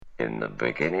In the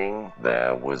beginning,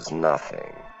 there was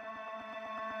nothing.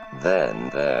 Then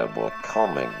there were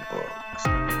comic books.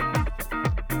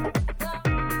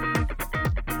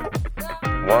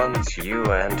 Once you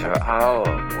enter our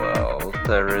world,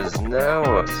 there is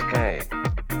no escape.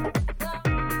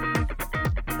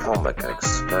 Comic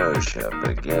exposure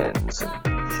begins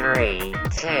in 3,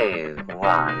 2,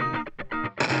 1.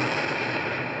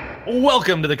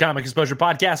 Welcome to the Comic Exposure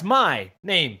Podcast. My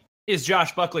name is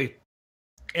Josh Buckley,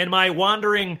 and my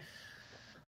wandering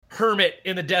hermit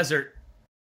in the desert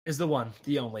is the one,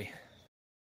 the only.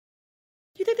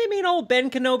 You think they mean old Ben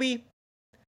Kenobi?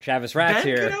 Travis Rax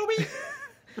here. Ben Kenobi?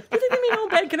 You think they mean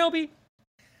old Ben Kenobi?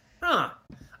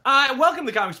 Welcome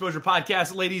to the Comic Exposure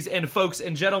Podcast, ladies and folks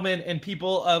and gentlemen and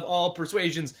people of all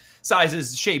persuasions,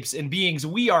 sizes, shapes, and beings.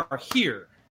 We are here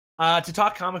to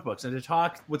talk comic books and to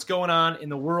talk what's going on in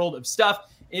the world of stuff.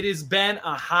 It has been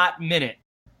a hot minute.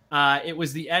 It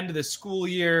was the end of the school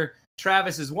year.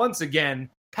 Travis is once again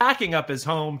packing up his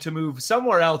home to move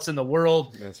somewhere else in the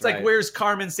world. It's right. Like, where's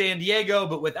Carmen Sandiego,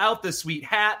 but without the sweet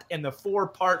hat and the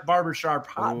 4-part barbershop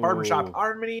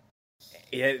harmony.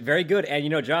 Yeah, very good. And you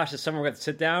know, Josh, this summer we're going to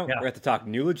sit down. Yeah. We're going to talk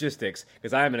new logistics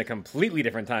because I am in a completely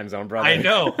different time zone, brother. I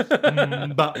know.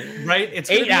 But right? It's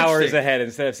 8 hours ahead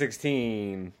instead of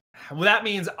 16. Well, that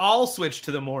means I'll switch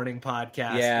to the morning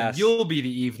podcast. Yes. And you'll be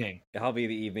the evening. I'll be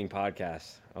the evening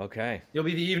podcast. Okay. You'll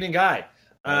be the evening guy.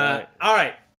 All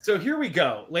right. So here we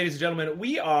go, ladies and gentlemen.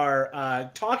 We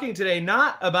are talking today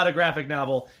not about a graphic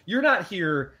novel. You're not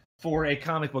here for a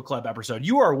comic book club episode.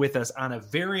 You are with us on a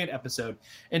variant episode.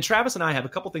 And Travis and I have a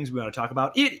couple things we want to talk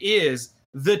about. It is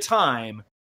the time.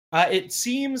 It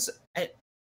seems...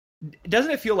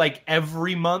 Doesn't it feel like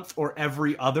every month or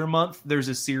every other month there's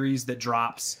a series that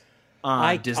drops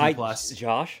on Disney Plus?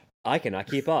 Josh, I cannot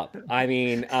keep up. I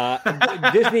mean,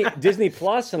 Disney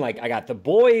Plus, and like I got The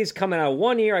Boys coming out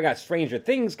one year, I got Stranger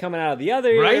Things coming out of the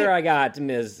other year, I got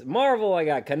Ms. Marvel, I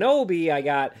got Kenobi, I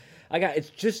got.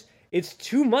 It's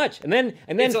too much, and then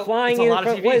flying in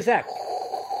from, what is that?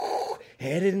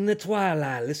 Headed in the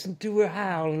twilight, listen to her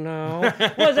howl now.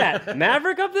 What is that?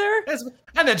 Maverick up there?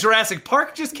 And then Jurassic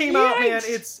Park just came out, man.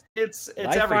 It's Life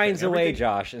everything. finds a way,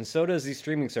 Josh, and so does these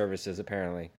streaming services,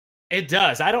 apparently. It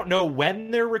does. I don't know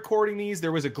when they're recording these.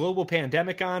 There was a global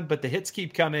pandemic on, but the hits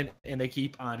keep coming, and they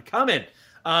keep on coming.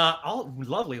 All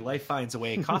lovely Life Finds a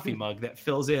Way coffee mug that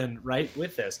fills in right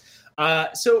with this.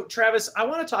 So, Travis, I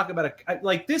want to talk about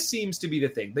this seems to be the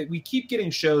thing that we keep getting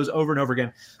shows over and over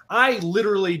again.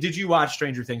 Did you watch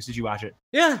Stranger Things? Did you watch it?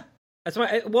 Yeah, that's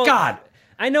my. Well, God,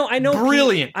 I know,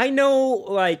 brilliant. I know,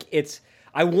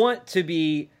 I want to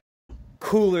be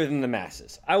cooler than the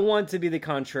masses. I want to be the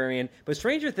contrarian, but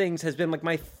Stranger Things has been like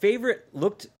my favorite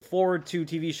looked forward to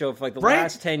TV show for like the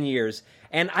last 10 years,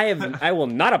 and I will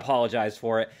not apologize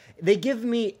for it. They give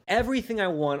me everything I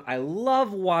want. I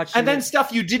love watching and then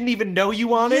stuff you didn't even know you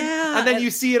wanted, yeah, and then you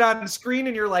see it on the screen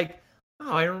and you're like,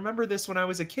 oh, I remember this when I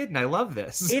was a kid and I love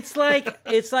this. It's like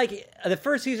the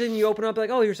first season you open up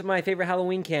like, oh, here's my favorite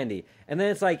Halloween candy. And then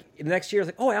it's like the next year it's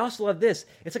like, oh, I also love this.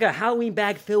 It's like a Halloween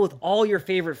bag filled with all your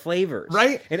favorite flavors.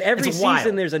 Right? And every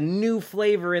season there's a new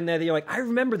flavor in there that you're like, I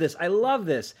remember this. I love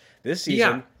this. This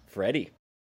season, Freddy.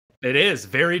 It is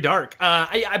very dark. But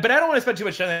I don't want to spend too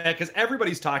much time on that because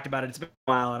everybody's talked about it. It's been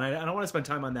a while and I don't want to spend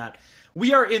time on that.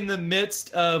 We are in the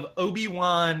midst of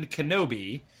Obi-Wan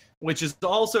Kenobi, which is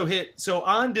also hit. So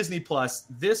on Disney Plus,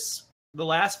 the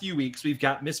last few weeks, we've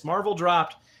got Ms. Marvel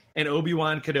dropped and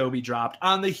Obi-Wan Kenobi dropped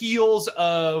on the heels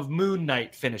of Moon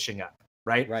Knight finishing up,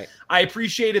 right? Right. I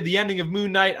appreciated the ending of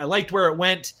Moon Knight. I liked where it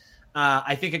went.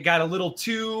 I think it got a little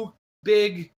too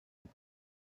big.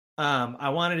 I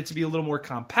wanted it to be a little more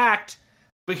compact.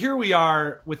 But here we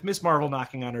are with Ms. Marvel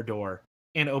knocking on her door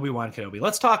and Obi-Wan Kenobi.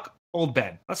 Let's talk Old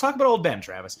Ben. Let's talk about Old Ben,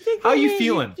 Travis. How are you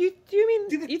feeling? You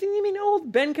think you mean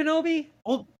old Ben Kenobi?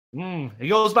 He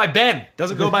goes by Ben.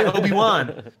 Doesn't go by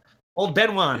Obi-Wan. Old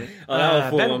Ben Wan. Oh, that'll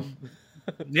fool him.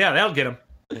 Yeah, that'll get him.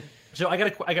 So I got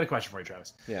a question for you,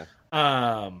 Travis. Yeah.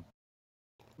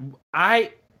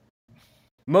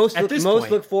 Most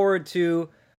look forward to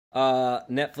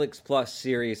Netflix Plus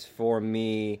series for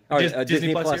me, or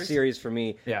Disney Plus series for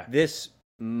me. Yeah. This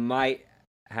might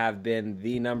have been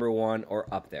the number one or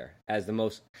up there as the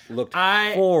most looked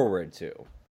forward to.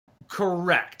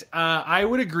 Correct. I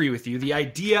would agree with you. The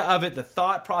idea of it, the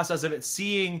thought process of it,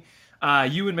 seeing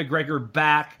Ewan McGregor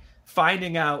back,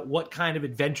 finding out what kind of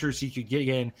adventures he could get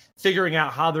in, figuring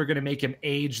out how they're going to make him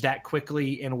age that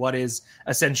quickly in what is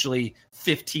essentially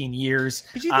 15 years.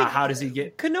 How does he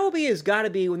get... Kenobi has got to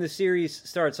be, when the series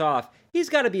starts off, he's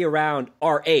got to be around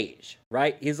our age,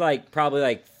 right? He's like probably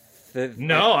like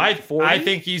No, I 40?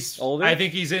 think he's older. I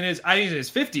think he's in his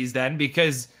 50s then,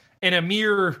 because in a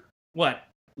mere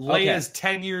Leia's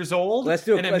 10 years old. Let's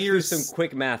do some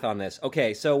quick math on this.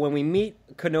 Okay, so when we meet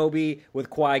Kenobi with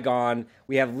Qui-Gon,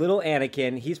 we have little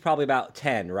Anakin. He's probably about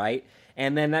 10, right?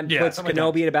 And then that puts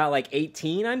Kenobi at about like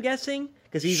 18, I'm guessing,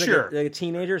 because he's like a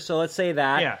teenager. So let's say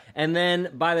that. Yeah. And then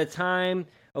by the time,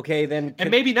 and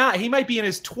maybe not. He might be in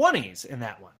his 20s in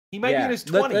that one. He might be in his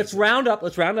 20s. Let's round up.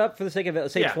 Let's round up for the sake of it.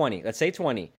 Let's say 20. Let's say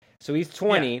 20. So he's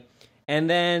 20. Yeah. And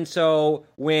then so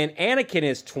when Anakin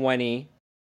is 20,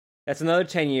 that's another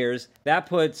 10 years. That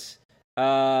puts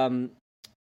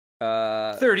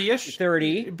 30-ish.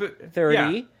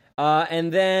 30. Yeah.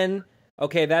 And then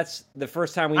that's the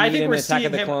first time we meet him in Attack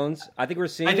of the Clones. I think we're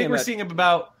seeing him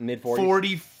about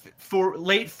mid-40s.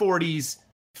 Late 40s,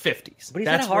 50s. But he's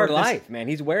had a hard life, man.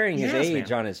 He's wearing his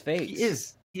age on his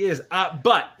face. He is.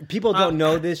 But people don't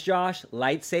know this, Josh.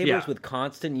 Lightsabers with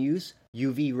constant use,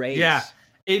 UV rays. Yeah.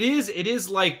 It is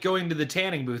like going to the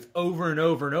tanning booth over and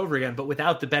over and over again, but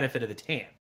without the benefit of the tan.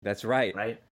 That's right.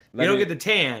 Right? You don't get the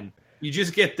tan. You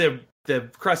just get the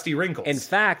crusty wrinkles. In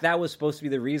fact, that was supposed to be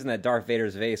the reason that Darth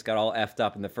Vader's vase got all effed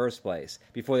up in the first place.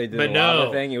 Before they did the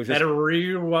lava thing. It was just have to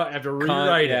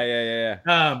rewrite it.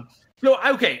 Yeah. So,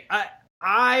 okay.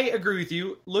 I agree with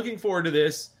you. Looking forward to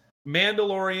this.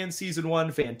 Mandalorian Season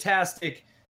 1, fantastic.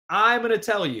 I'm going to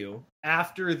tell you,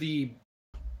 after the...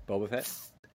 Boba Fett?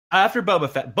 After Boba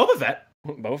Fett. Boba Fett?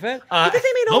 Boba Fett? Did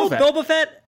they mean old Boba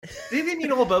Fett? Did they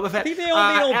mean old Boba Fett? Did they mean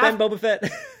old Ben Boba Fett?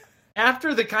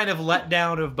 After the kind of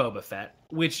letdown of Boba Fett,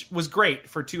 which was great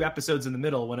for 2 episodes in the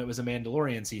middle when it was a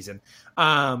Mandalorian season,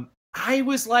 I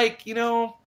was like,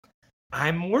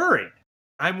 I'm worried.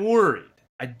 I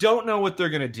don't know what they're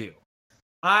going to do.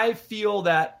 I feel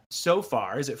that so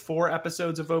far, is it 4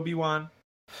 episodes of Obi-Wan?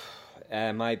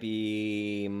 It might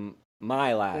be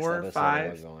my last 4 or episode.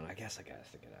 5. I guess I gotta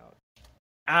stick it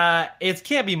out. It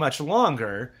can't be much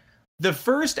longer. The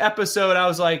first episode, I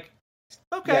was like,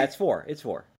 okay. Yeah, it's 4. It's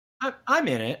 4. I'm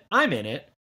in it.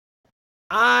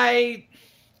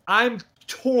 I'm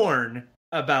torn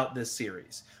about this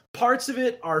series. Parts of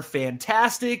it are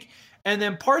fantastic, and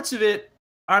then parts of it,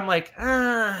 I'm like,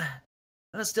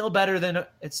 it's still better than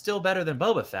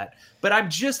Boba Fett. But I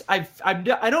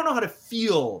don't know how to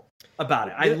feel about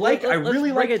it. I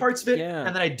really like parts of it, and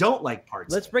then I don't like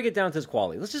parts. Let's break it down to its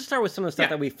quality. Let's just start with some of the stuff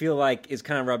that we feel like is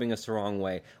kind of rubbing us the wrong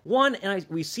way. One, and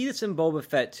we see this in Boba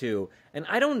Fett too, and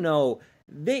I don't know,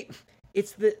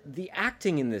 it's the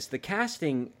acting in this, the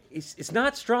casting, it's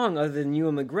not strong other than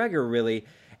Ewan McGregor, really.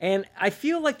 And I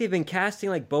feel like they've been casting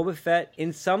like Boba Fett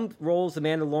in some roles, The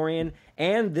Mandalorian,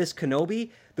 and this Kenobi,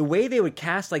 the way they would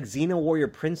cast like Xena Warrior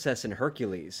Princess in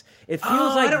Hercules. It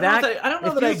feels like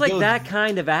that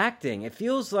kind of acting. It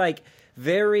feels like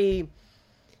very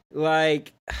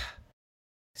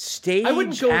stage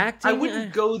acting. I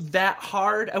wouldn't go that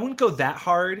hard.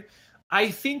 I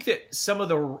think that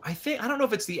I don't know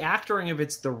if it's the acting or if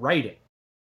it's the writing.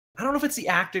 I don't know if it's the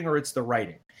acting or it's the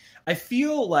writing. I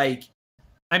feel like,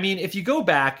 if you go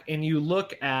back and you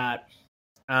look at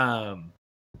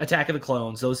Attack of the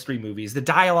Clones, those 3 movies, the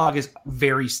dialogue is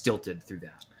very stilted through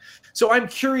that. So I'm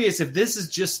curious if this is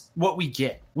just what we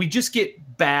get. We just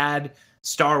get bad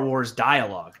Star Wars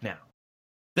dialogue now.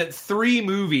 That 3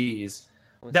 movies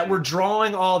that we're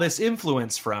drawing all this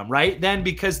influence from, right? Then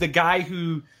because one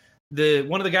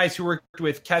of the guys who worked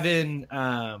with Kevin,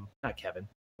 not Kevin,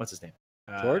 what's his name?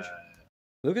 George?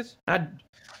 Lucas?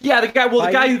 Yeah, the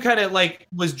guy who kind of like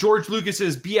was George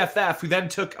Lucas's BFF, who then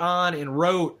took on and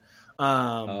wrote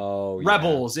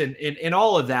Rebels and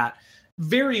all of that,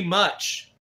 very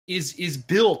much is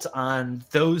built on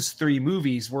those 3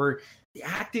 movies where the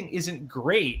acting isn't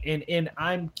great. And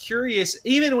I'm curious,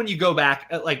 even when you go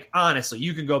back, like honestly,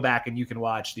 you can go back and you can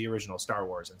watch the original Star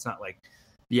Wars. It's not like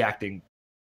the acting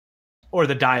or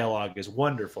the dialogue is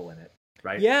wonderful in it,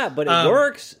 right? Yeah, but it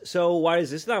works. So why does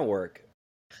this not work?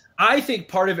 I think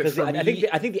part of it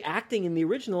I think the acting in the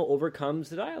original overcomes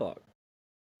the dialogue.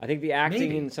 I think the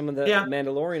acting in some of the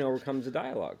Mandalorian overcomes the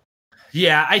dialogue.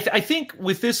 Yeah, I think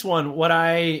with this one, what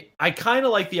I kind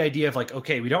of like the idea of like,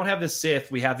 okay, we don't have the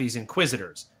Sith, we have these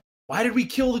Inquisitors. Why did we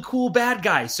kill the cool bad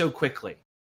guy so quickly?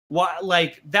 Why?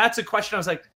 Like, that's a question I was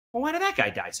like, well, why did that guy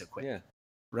die so quickly? Yeah.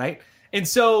 Right? And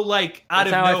so, like,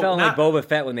 that's how I felt like Boba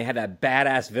Fett when they had that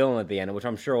badass villain at the end, which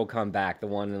I'm sure will come back, the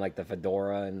one in like the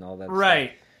fedora and all that stuff.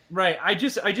 Right. I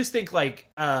just think like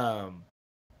I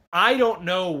don't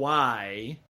know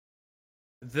why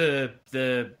the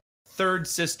third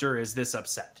sister is this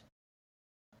upset.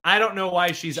 I don't know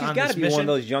why she's on this mission. She's got to be one of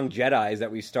those young Jedis that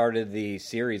we started the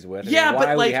series with. Yeah, why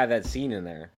but we have that scene in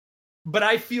there? but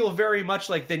I feel very much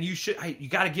like then you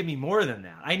got to give me more than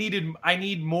that. I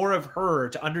need more of her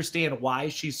to understand why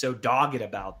she's so dogged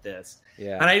about this.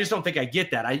 Yeah. And I just don't think I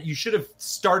get that. You should have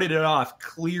started it off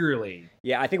clearly.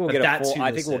 Yeah, I think we'll get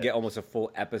we'll get almost a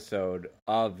full episode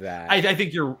of that. I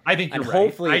think you're right.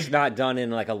 Hopefully it's not done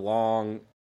in like a long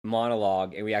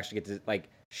monologue, and we actually get to like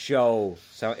show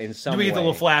in some way. Do we get the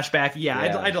little flashback?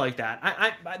 Yeah. I'd like that.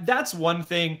 I that's one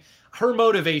thing. Her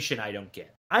motivation I don't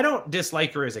get. I don't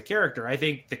dislike her as a character. I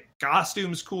think the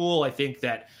costume's cool. I think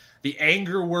that the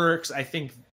anger works. I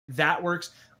think that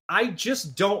works. I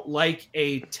just don't like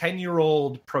a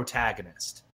 10-year-old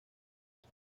protagonist.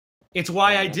 It's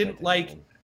why I didn't like.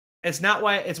 It's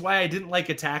why I didn't like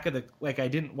Attack of the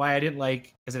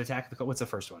is it Attack of the, what's the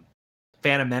first one?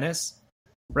 Phantom Menace,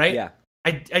 right? Yeah.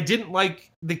 I didn't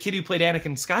like the kid who played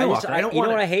Anakin Skywalker. I don't. You know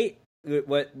what I hate?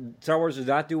 What Star Wars does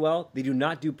not do well? They do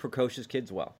not do precocious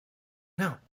kids well.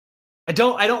 No, I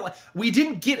don't. We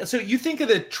didn't get. So you think of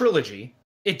the trilogy,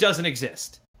 it doesn't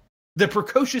exist. The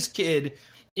precocious kid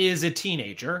is a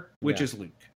teenager, which is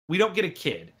Luke. We don't get a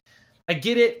kid. I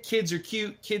get it. Kids are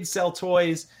cute. Kids sell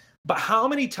toys. But how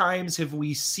many times have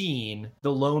we seen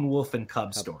the lone wolf and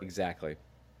cub story? Exactly.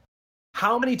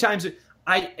 How many times?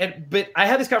 But I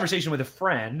had this conversation with a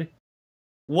friend.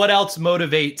 What else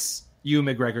motivates Ewan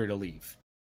McGregor to leave?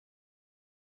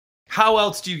 How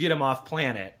else do you get him off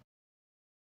planet?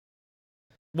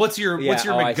 What's your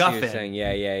MacGuffin?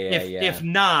 Yeah. If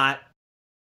not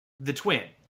the twin.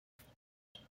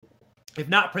 If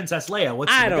not Princess Leia,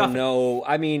 what's I the don't MacGuffin? know.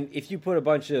 I mean, if you put a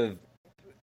bunch of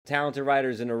talented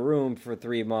writers in a room for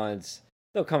 3 months,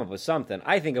 they'll come up with something.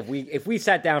 I think if we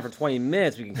sat down for 20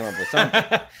 minutes, we can come up with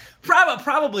something.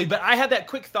 Probably, but I had that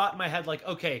quick thought in my head, like,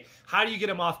 okay, how do you get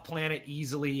him off planet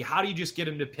easily? How do you just get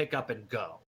him to pick up and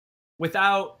go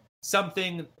without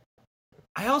something?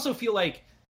 I also feel like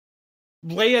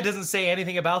Leia doesn't say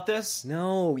anything about this.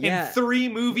 No, yeah. In 3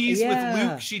 movies with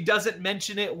Luke, she doesn't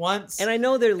mention it once. And I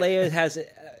know that Leia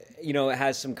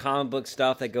has some comic book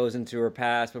stuff that goes into her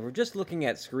past, but we're just looking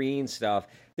at screen stuff.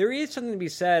 There is something to be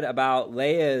said about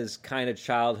Leia's kind of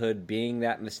childhood being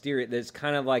that mysterious. There's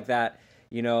kind of like that,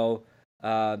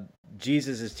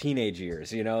 Jesus' teenage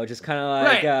years, just kind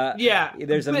of like,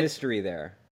 there's a mystery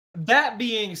there. That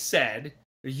being said,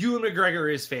 Ewan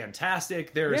McGregor is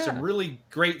fantastic. There are some really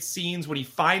great scenes when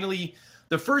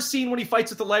the first scene when he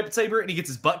fights with the lightsaber and he gets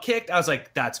his butt kicked, I was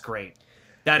like, that's great.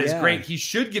 That is great. He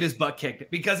should get his butt kicked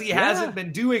because he hasn't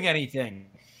been doing anything.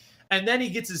 And then he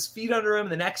gets his feet under him.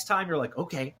 And the next time you're like,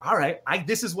 okay, all right,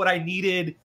 this is what I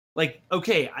needed. Like,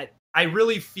 okay, I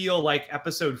really feel like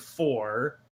episode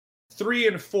 4, 3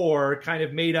 and 4 kind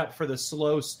of made up for the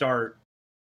slow start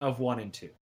of 1 and 2.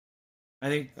 I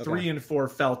think 3 and 4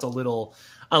 felt a little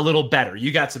better.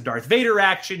 You got some Darth Vader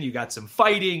action. You got some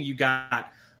fighting. You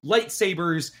got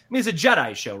lightsabers. I mean, it's a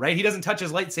Jedi show, right? He doesn't touch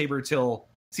his lightsaber till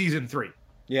season 3.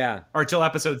 Yeah. Or till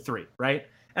episode 3, right?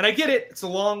 And I get it. It's a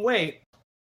long wait.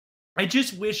 I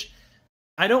just wish...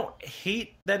 I don't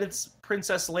hate that it's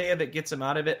Princess Leia that gets him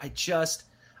out of it.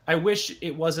 I wish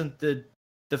it wasn't the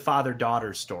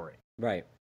father-daughter story. Right.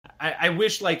 I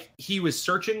wish, he was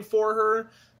searching for her,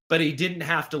 but he didn't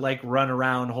have to, run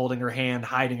around holding her hand,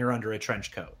 hiding her under a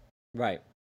trench coat. Right.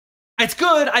 It's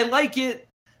good. I like it,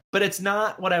 but it's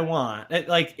not what I want.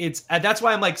 That's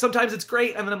why I'm like, sometimes it's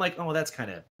great, and then I'm like, oh, that's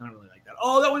kind of... I don't really like that.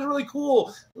 Oh, that was really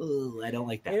cool. Ugh, I don't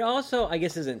like that. It also, I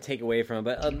guess, doesn't take away from it,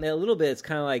 but a little bit, it's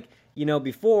kind of like,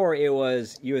 before it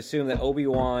was, you assume that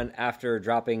Obi-Wan, after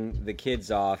dropping the kids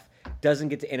off, doesn't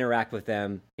get to interact with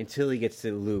them until he gets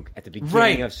to Luke at the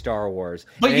beginning of Star Wars.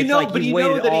 But he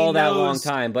waited all that long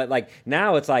time. But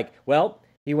now it's like, well,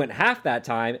 he went half that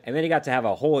time, and then he got to have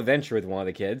a whole adventure with one of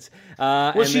the kids.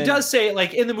 She does say,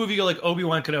 in the movie,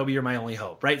 Obi-Wan Kenobi, you're my only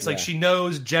hope, right? It's she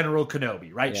knows General Kenobi,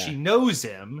 right? Yeah. She knows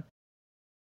him.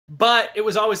 But it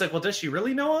was always well, does she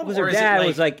really know him? Because her dad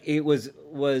was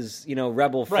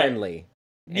rebel friendly.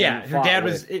 Yeah, her dad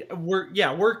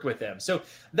worked with them. So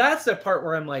that's the part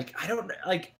where I'm like, I don't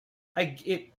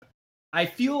I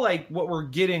feel like what we're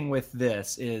getting with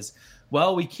this is,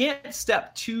 well, we can't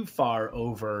step too far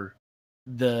over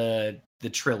the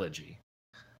trilogy.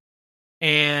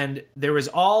 And there was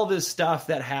all this stuff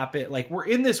that happened. We're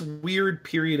in this weird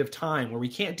period of time where we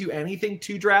can't do anything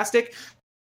too drastic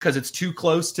because it's too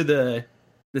close to the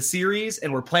series,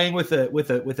 and we're playing with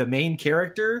a main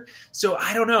character. So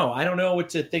I don't know what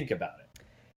to think about it.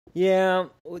 Yeah,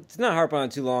 it's not harp on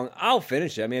it too long. I'll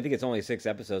finish it. I mean, I think it's only 6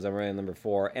 episodes. I'm running number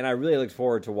 4, and I really look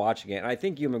forward to watching it. And I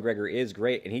think Ewan McGregor is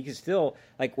great, and he can still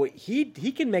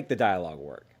he can make the dialogue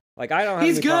work. I don't have.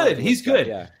 He's good. He's good.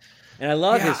 Yeah. And I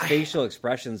love his facial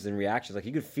expressions and reactions.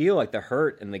 You could feel the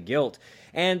hurt and the guilt.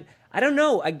 And I don't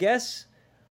know. I guess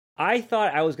I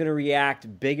thought I was going to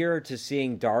react bigger to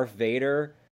seeing Darth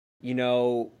Vader,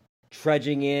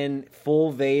 trudging in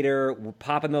full Vader,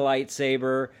 popping the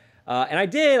lightsaber. And I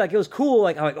did, like, it was cool.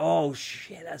 Like, I'm like, oh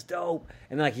shit, that's dope.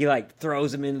 And like, he like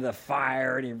throws him into the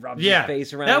fire and he rubs his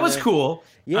face around. That was cool.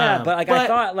 Yeah, but I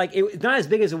thought like it's not as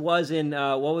big as it was in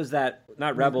what was that?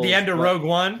 Not Rebels. The end of Rogue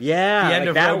One. Yeah, the end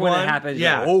of Rogue One. Happens.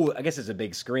 Yeah. I guess it's a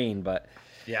big screen, but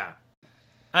yeah,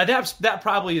 that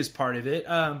probably is part of it.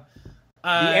 The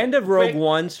end of Rogue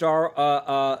One,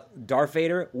 Darth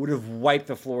Vader would have wiped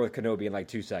the floor with Kenobi in like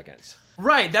 2 seconds.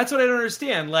 Right, that's what I don't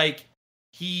understand. Like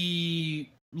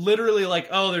he literally like,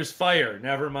 oh, there's fire.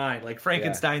 Never mind. Like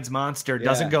Frankenstein's monster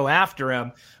doesn't go after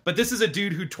him, but this is a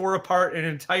dude who tore apart an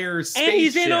entire spaceship. And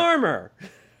he's in armor.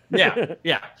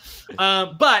 yeah.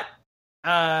 But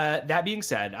that being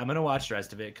said, I'm gonna watch the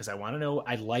rest of it because I want to know.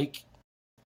 I like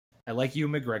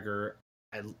Ewan McGregor.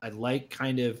 I like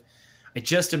kind of. I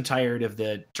just am tired of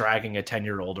the dragging a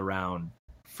 10-year-old around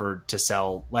to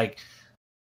sell. Like,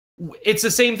 it's the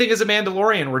same thing as a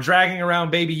Mandalorian. We're dragging around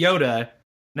Baby Yoda.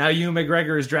 Now Ewan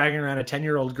McGregor is dragging around a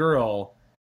 10-year-old girl.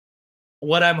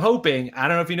 What I'm hoping, I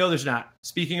don't know if you know this or not.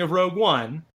 Speaking of Rogue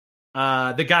One,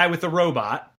 the guy with the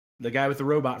robot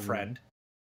friend,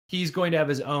 he's going to have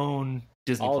his own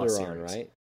Disney Plus series.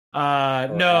 Right?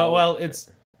 No, well, it's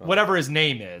whatever his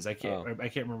name is. I can't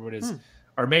remember what it is.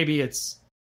 Or maybe it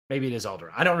is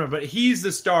Alderaan. I don't remember, but he's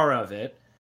the star of it,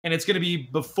 and it's going to be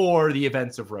before the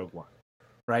events of Rogue One,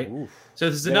 right? Oof. So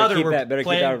this is keep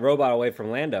that robot away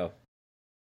from Lando.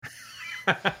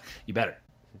 You better.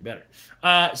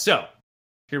 So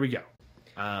here we go.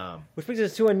 Which brings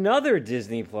us to another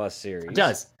Disney Plus series. It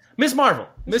does. Miss Marvel.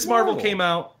 Miss Marvel came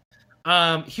out.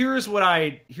 Here's what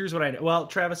I know. Well,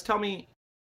 Travis, tell me,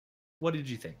 what did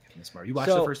you think of Miss Marvel? You watched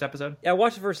the first episode? Yeah, I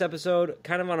watched the first episode,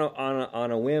 kind of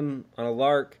on a whim, on a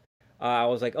lark. I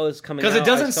was like, "Oh, this is coming out." Because it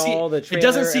doesn't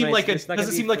seem like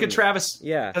a Travis.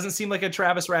 Yeah, doesn't seem like a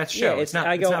Travis Rath show. Yeah, it's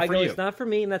not. It's not for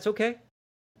me, and that's okay.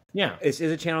 Yeah, it's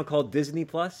a channel called Disney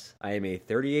Plus. I am a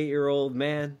 38-year-old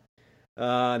man.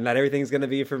 Not everything's going to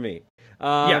be for me.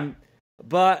 But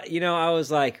I was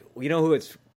like, who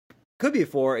it could be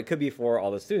for? It could be for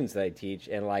all the students that I teach,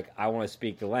 and like I want to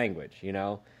speak the language.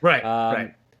 Right.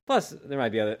 Right. Plus, there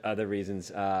might be other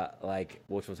reasons, like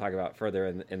which we'll talk about further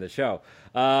in the show.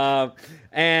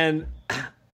 And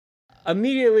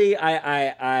immediately,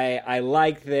 I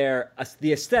like the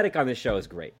aesthetic on the show is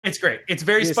great. It's great. It's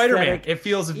very Spider-Man. It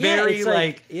feels very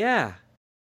like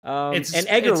and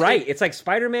Edgar Wright. It's like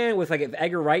Spider-Man with like if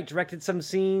Edgar Wright directed some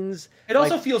scenes. It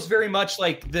also feels very much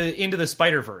like the Into the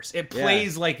Spider-Verse. It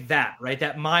plays like that, right?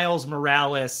 That Miles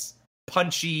Morales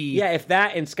punchy. Yeah, if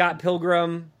that and Scott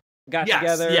Pilgrim got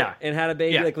together and had a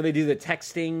baby, like when they do the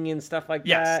texting and stuff like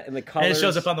that, and the colors. And it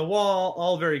shows up on the wall,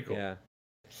 all very cool.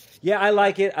 Yeah, I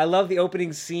like it. I love the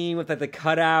opening scene with like the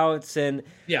cutouts and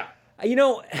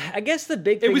I guess the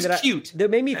big thing that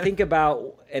made me think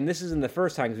about, and this isn't the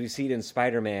first time because we see it in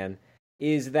Spider-Man,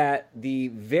 is that the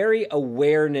very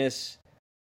awareness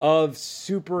of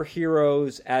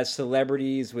superheroes as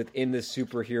celebrities within the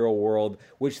superhero world,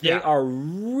 which they are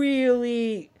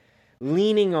really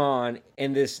leaning on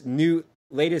in this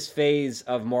latest phase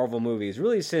of Marvel movies,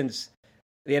 really since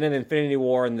the end of Infinity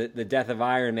War and the death of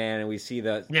Iron Man, and we see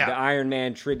the Iron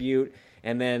Man tribute,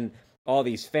 and then all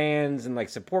these fans and like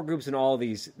support groups and all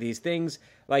these things.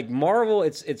 Like Marvel,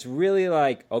 it's really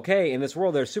like, okay, in this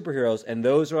world there's superheroes, and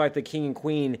those are like the king and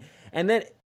queen. And then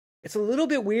it's a little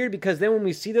bit weird because then when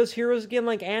we see those heroes again,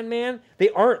 like Ant-Man,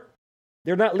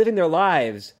 they're not living their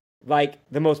lives like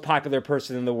the most popular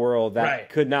person in the world that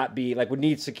could not be, like, would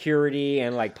need security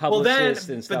and like publicists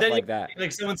and stuff like that.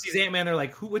 Like someone sees Ant-Man, they're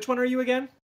like, which one are you again?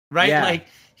 Right? Yeah. Like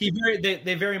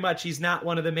they very much, he's not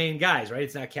one of the main guys, right?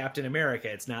 It's not Captain America,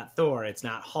 it's not Thor, it's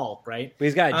not Hulk, right? But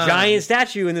he's got a giant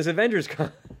statue in this Avengers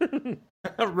con.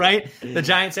 Right? The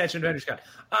giant statue in Avengers con.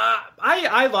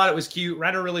 I thought it was cute.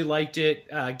 Renner really liked it.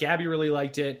 Gabby really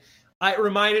liked it. It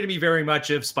reminded me very much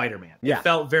of Spider-Man. Yeah. It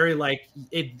felt very like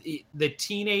the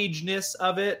teenageness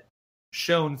of it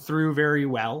shone through very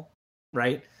well,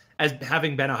 right? As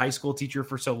having been a high school teacher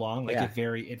for so long, like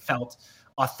it felt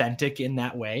authentic in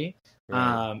that way.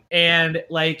 Right. And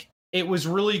like it was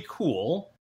really cool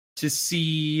to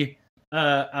see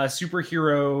a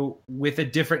superhero with a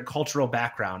different cultural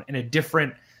background and a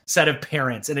different set of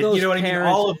parents. And you know what I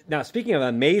mean? Now, speaking of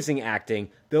amazing acting,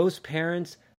 those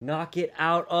parents knock it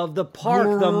out of the park.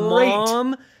 Great. The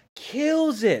mom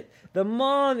kills it. The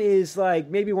mom is like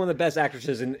maybe one of the best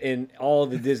actresses in all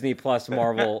of the Disney Plus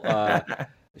Marvel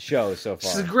shows so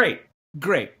far. She's great.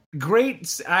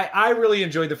 I really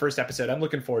enjoyed the first episode. I'm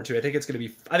looking forward to it. I think it's gonna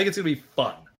be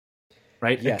fun.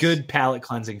 right? Yes. A good palate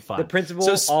cleansing fun. The principal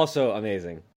also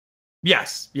amazing.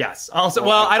 Yes. Also,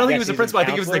 well, I don't think it was the principal. I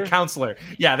think it was the counselor.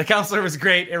 counselor. Yeah, the counselor was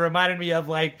great. It reminded me of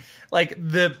like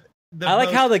the I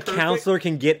like how the perfect- counselor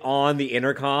can get on the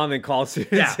intercom and call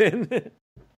students in.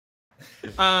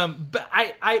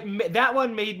 But that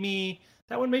one made me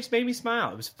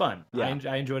smile. It was fun. Yeah.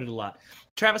 I enjoyed it a lot.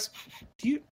 Travis, do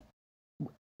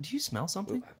you smell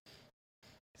something?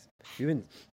 You've been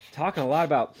talking a lot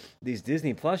about these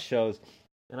Disney Plus shows,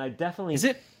 and I definitely Is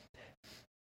it?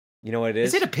 You know what it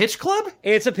is? Is it a pitch club?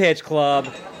 It's a pitch club.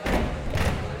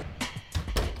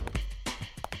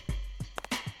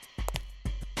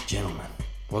 Gentlemen,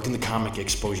 welcome to Comic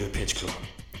Exposure Pitch Club.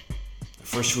 The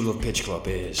first rule of Pitch Club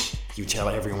is you tell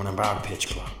everyone about Pitch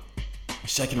Club. The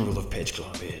second rule of Pitch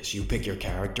Club is you pick your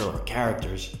character or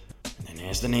characters, and then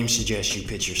as the name suggests, you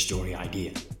pitch your story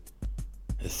idea.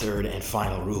 The third and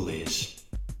final rule is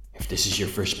if this is your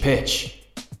first pitch,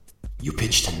 you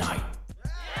pitch tonight.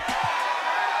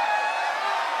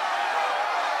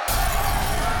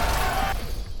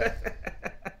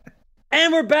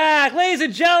 And we're back, ladies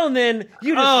and gentlemen.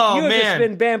 We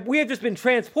have just been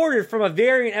transported from a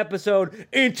variant episode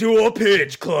into a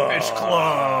pitch club. Pitch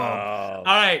club.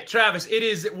 All right, Travis.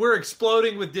 We're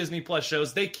exploding with Disney Plus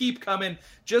shows. They keep coming,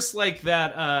 just like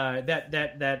that.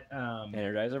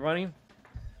 Energizer Bunny.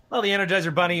 Well, the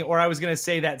Energizer Bunny, or I was gonna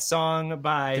say that song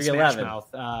by Smash 311.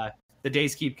 Mouth. The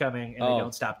days keep coming and they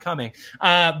don't stop coming.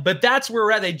 But that's where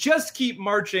we're at. They just keep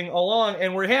marching along,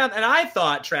 and and I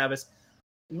thought, Travis,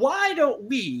 why don't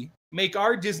we make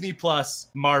our Disney Plus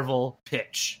Marvel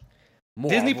pitch?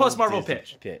 Disney Plus Marvel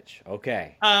pitch.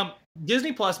 Okay.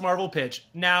 Disney Plus Marvel pitch.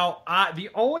 Now, the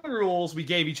only rules we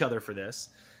gave each other for this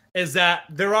is that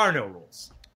there are no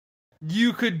rules.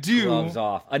 You could do Gloves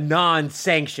off. A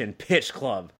non-sanctioned pitch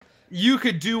club. You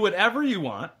could do whatever you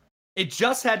want. It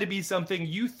just had to be something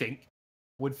you think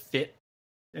would fit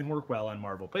and work well on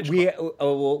Marvel pitch club.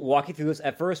 We'll walk you through this.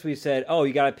 At first, we said,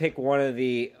 you got to pick one of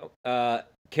the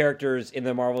characters in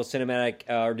the Marvel Cinematic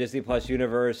or Disney Plus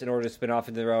universe in order to spin off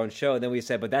into their own show. And then we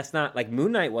said, but that's not, like,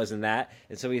 Moon Knight wasn't that.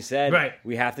 And so we said,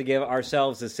 we have to give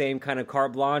ourselves the same kind of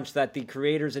carte blanche that the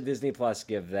creators of Disney Plus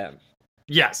give them.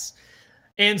 Yes.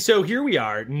 And so here we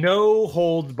are, no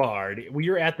holds barred. We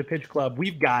are at the pitch club.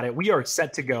 We've got it. We are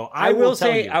set to go. I will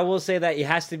say that it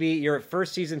has to be, your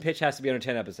first season pitch has to be under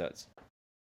 10 episodes.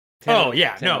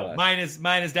 Mine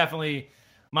is definitely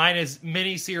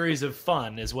mini series of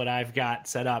fun is what I've got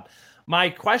set up. My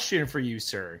question for you,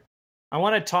 sir, I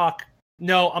want to talk.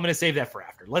 No, I'm going to save that for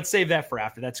after. Let's save that for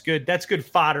after. That's good. That's good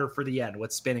fodder for the end.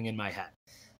 What's spinning in my head.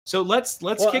 So let's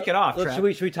kick it off.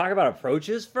 Should we talk about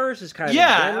approaches first? Is kind of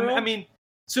I mean.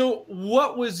 So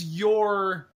what was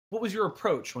your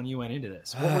approach when you went into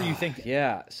this? What were you thinking?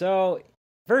 Yeah. So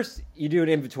first you do an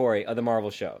inventory of the Marvel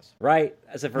shows, right?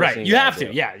 That's the first thing. You have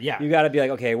to. Yeah. You got to be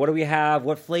like, okay, what do we have?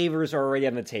 What flavors are already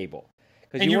on the table?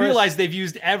 And you realize they've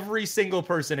used every single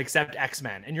person except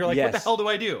X-Men, and you're like, what the hell do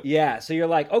I do? Yeah. So you're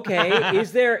like, okay,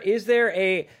 is there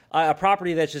a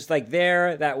property that's just like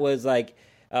there that was like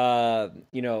a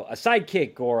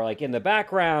sidekick or like in the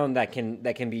background that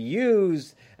can be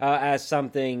used as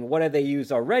something? What have they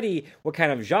used already? What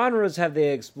kind of genres have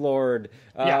they explored?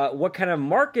 What kind of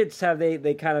markets have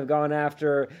they kind of gone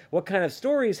after? What kind of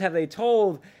stories have they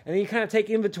told? And then you kind of take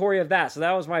inventory of that. So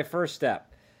that was my first step.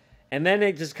 And then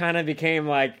it just kind of became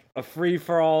like a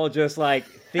free-for-all, just like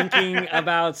thinking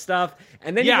about stuff.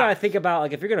 And then you got to think about,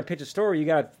 like, if you're going to pitch a story,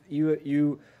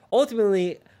 you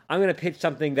ultimately, I'm going to pitch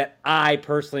something that I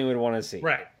personally would want to see.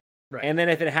 Right. And then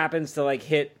if it happens to like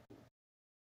hit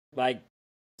like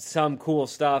some cool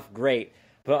stuff, great.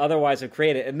 But otherwise I've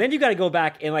created. And then you got to go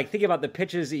back and like think about the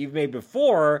pitches that you've made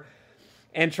before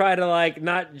and try to like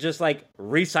not just like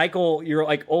recycle your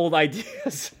like old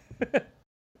ideas.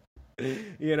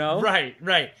 You know? Right.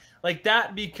 Like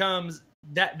that becomes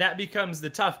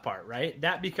the tough part, right?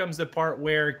 That becomes the part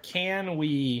where can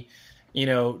we,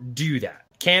 do that?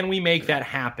 Can we make that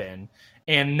happen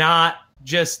and not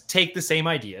just take the same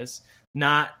ideas,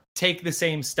 not take the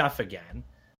same stuff again,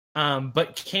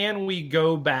 but can we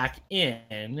go back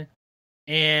in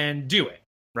and do it,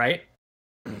 right?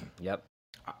 Yep.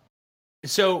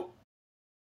 So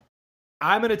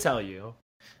I'm going to tell you,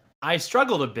 I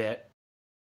struggled a bit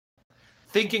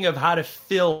thinking of how to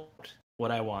fill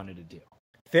what I wanted to do.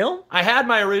 Film? I had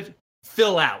my original...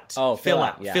 Fill out.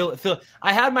 Yeah. Fill.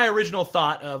 I had my original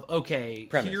thought of, okay,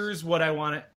 premise. Here's what I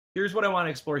want to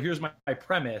explore. Here's my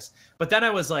premise. But then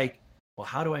I was like, well,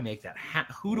 how do I make that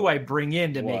who do I bring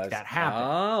in to make that happen?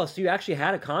 Oh, so you actually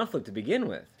had a conflict to begin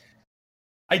with.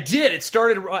 I did. It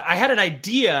started. I had an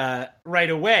idea right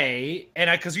away, and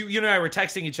because you and I were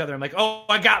texting each other. I'm like, "Oh,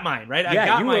 I got mine, right? I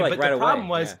got mine." But the problem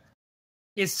was,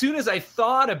 as soon as I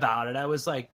thought about it, I was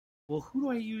like, "Well, who do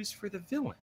I use for the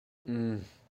villain?"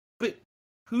 But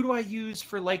who do I use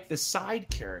for like the side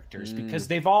characters? Because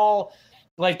they've all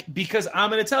because I'm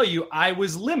going to tell you, I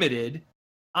was limited.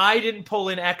 I didn't pull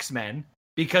in X-Men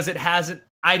because it hasn't.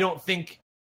 I don't think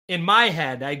in my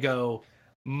head I go.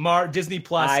 Disney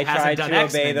Plus hasn't done X-Men I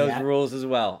tried to obey those yet. rules as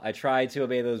well. I tried to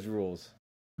obey those rules.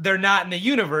 They're not in the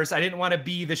universe. I didn't want to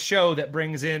be the show that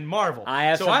brings in Marvel.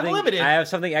 I'm limited. I have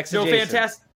something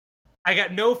X-adjacent. I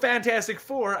got no Fantastic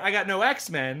Four. I got no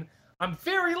X-Men. I'm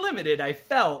very limited, I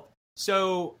felt.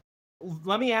 So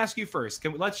let me ask you first.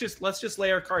 Let's just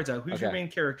lay our cards out. Who's your main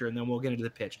character? And then we'll get into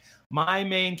the pitch. My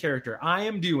main character, I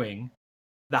am doing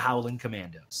the Howling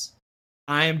Commandos.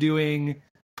 I am doing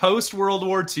post-World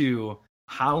War II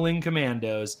Howling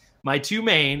Commandos, my two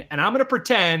main, and I'm going to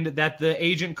pretend that the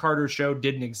Agent Carter show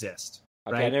didn't exist.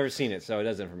 Okay, right? I've never seen it, so it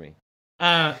doesn't for me.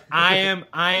 I am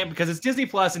because it's Disney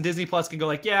Plus, and Disney Plus can go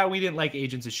like, yeah, we didn't like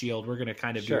Agents of S.H.I.E.L.D. We're going to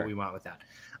kind of do what we want with that.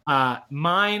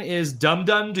 Mine is Dum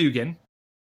Dum Dugan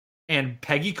and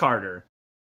Peggy Carter,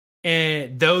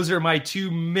 and those are my two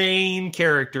main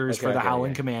characters for the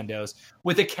Howling Commandos,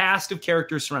 with a cast of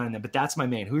characters surrounding them. But that's my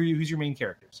main. Who's your main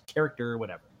characters? Character or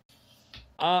whatever.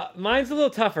 Mine's a little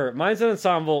tougher. Mine's an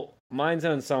ensemble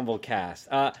cast.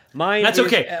 That's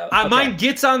okay. Mine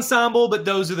gets ensemble, but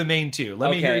those are the main two.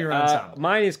 Let me hear your ensemble.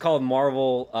 Mine is called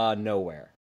Marvel Nowhere.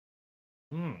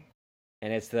 And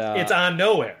it's on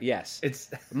Nowhere. Yes. It's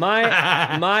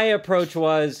my approach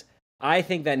was, I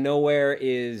think that Nowhere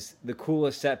is the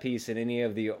coolest set piece in any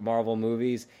of the Marvel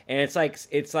movies, and it's like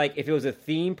if it was a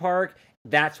theme park,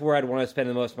 that's where I'd want to spend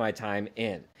the most of my time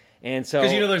in. And so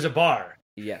because there's a bar.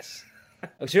 Yes.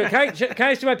 Can I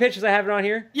just do my pitch as I have it on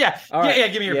here? Yeah. Yeah,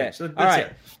 give me your pitch. All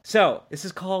right. So this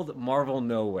is called Marvel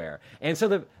Nowhere. And so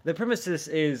the premise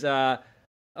is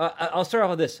I'll start off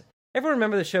with this. Everyone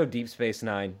remember the show Deep Space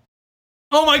Nine?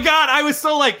 Oh my God, I was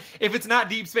so if it's not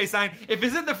Deep Space Nine, if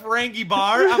it's in the Ferengi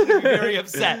bar, I'm going to be very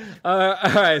upset. All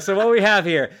right, so what we have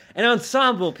here, an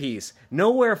ensemble piece.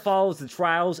 Nowhere follows the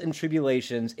trials and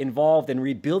tribulations involved in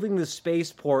rebuilding the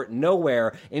spaceport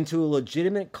Nowhere into a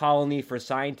legitimate colony for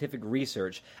scientific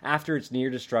research after its near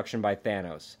destruction by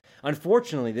Thanos.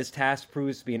 Unfortunately, this task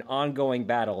proves to be an ongoing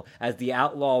battle as the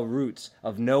outlaw roots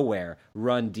of Nowhere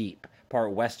run deep.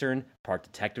 Part Western, part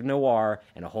detective noir,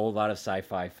 and a whole lot of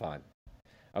sci-fi fun.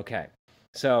 Okay,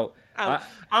 so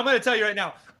I'm going to tell you right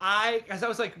now. I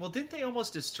was like, well, didn't they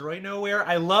almost destroy Nowhere?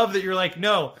 I love that you're like,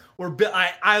 no,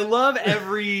 I love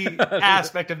every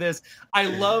aspect of this. I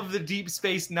love the Deep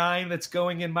Space Nine that's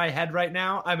going in my head right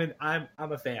now. I'm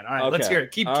a fan. All right, let's hear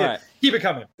it. Keep it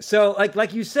coming. So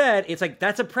like you said, it's like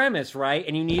that's a premise, right?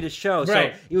 And you need a show.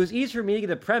 Right. So it was easy for me to get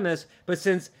the premise, but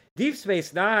since Deep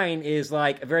Space Nine is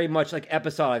like very much like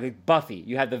episodic, like Buffy,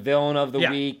 you have the villain of the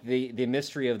week, the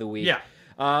mystery of the week. Yeah.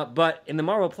 But in the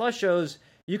Marvel Plus shows,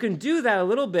 you can do that a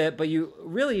little bit, but you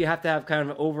have to have kind of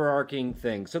an overarching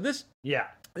thing. So this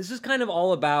is kind of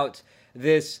all about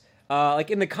this.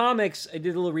 Like in the comics, I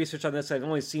did a little research on this. I've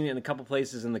only seen it in a couple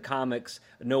places in the comics.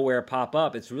 Nowhere pop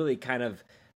up. It's really kind of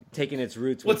taking its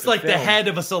roots. What's like the head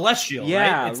of a Celestial?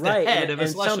 Yeah, right. It's the head of a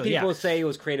Celestial. Some people say it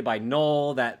was created by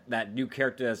Null, that new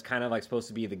character that's kind of like supposed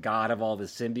to be the god of all the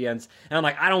symbionts. And I'm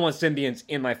like, I don't want symbionts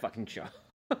in my fucking show.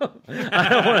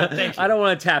 I don't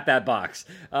want to tap that box.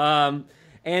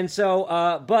 And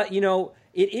so, but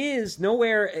it is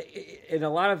Nowhere in a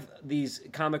lot of these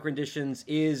comic renditions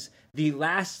is the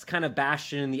last kind of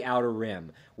bastion in the Outer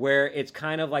Rim, where it's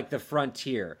kind of like the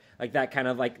frontier, like that kind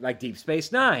of like Deep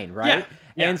Space Nine, right?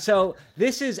 Yeah. And so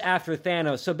this is after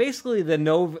Thanos. So basically, the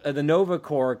Nova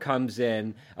Corps comes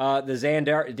in, the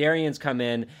Xandarians come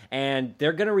in, and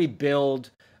they're going to rebuild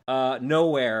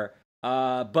Nowhere.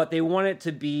 But they want it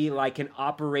to be like an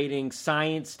operating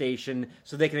science station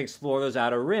so they can explore those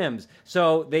outer rims.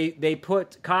 So they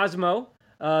put Cosmo,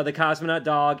 the cosmonaut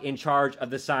dog, in charge of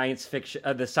the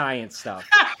science stuff.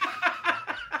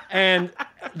 And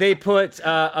they put,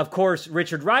 of course,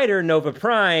 Richard Rider, Nova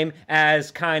Prime,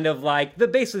 as kind of like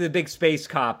basically the big space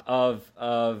cop of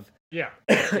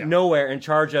Nowhere, in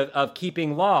charge of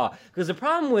keeping law. Because the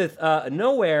problem with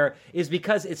Nowhere is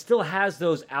because it still has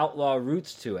those outlaw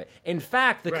roots to it. In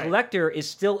fact, the Collector is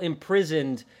still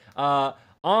imprisoned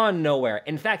on Nowhere.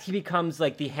 In fact, he becomes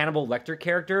like the Hannibal Lecter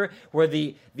character, where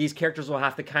these characters will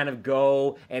have to kind of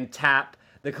go and tap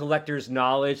the Collector's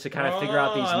knowledge to kind of figure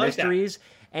out these mysteries.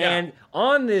 And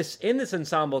in this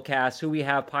ensemble cast, who we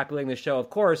have populating the show, of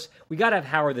course, we got to have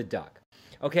Howard the Duck.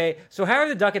 Okay, so Howard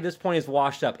the Duck at this point is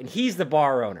washed up, and he's the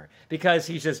bar owner because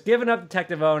he's just given up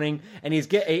detective owning, and he's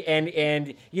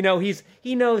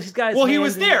he knows he's got. Well, he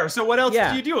was there, so what else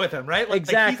do you do with him, right?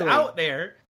 Exactly. Like, he's out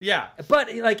there, yeah.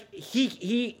 But like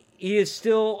he is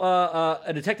still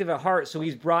a detective at heart, so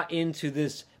he's brought into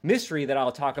this mystery that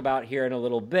I'll talk about here in a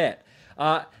little bit.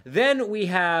 Then we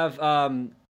have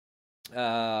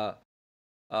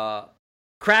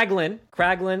Kraglin,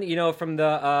 from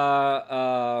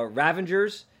the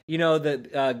Ravengers,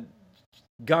 the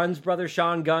Gunn's brother,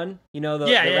 Sean Gunn, the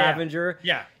Ravenger.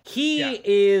 Yeah. He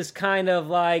is kind of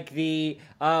like the,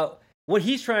 what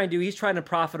he's trying to do, he's trying to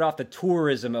profit off the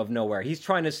tourism of nowhere. He's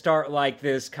trying to start like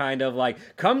this kind of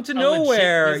like, come to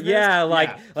nowhere.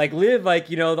 Like live like,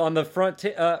 on the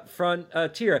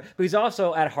frontier. But he's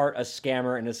also at heart a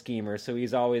scammer and a schemer. So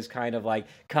he's always kind of like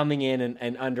coming in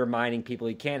and undermining people.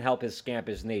 He can't help his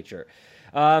scampish nature.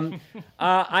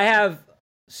 I have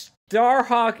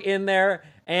Starhawk in there.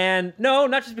 And no,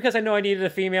 not just because I know I needed a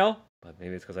female, but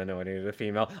maybe it's because I know I needed a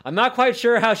female. I'm not quite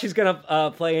sure how she's going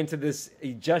to play into this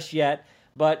just yet,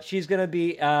 but she's going to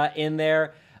be in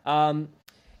there. And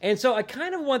so I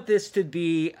kind of want this to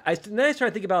be... Then I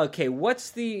started thinking about, okay,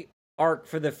 what's the arc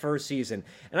for the first season?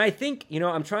 And I think,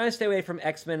 I'm trying to stay away from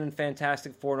X-Men and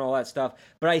Fantastic Four and all that stuff,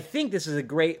 but I think this is a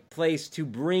great place to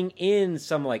bring in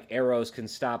some, like, Arrows can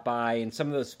stop by, and some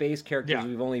of those space characters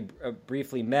we've only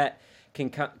briefly met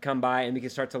can come by, and we can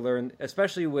start to learn,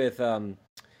 especially with...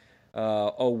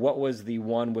 what was the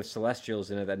one with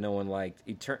Celestials in it that no one liked?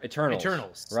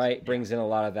 Eternals. Right? Brings in a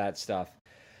lot of that stuff.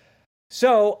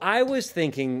 So I was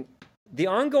thinking the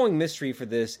ongoing mystery for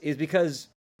this is because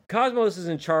Cosmos is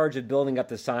in charge of building up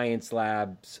the science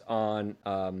labs on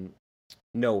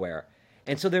Nowhere.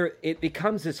 And so it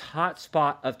becomes this hot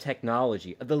spot of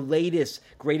technology, of the latest,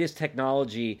 greatest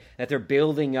technology that they're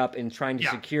building up and trying to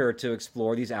secure to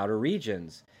explore these outer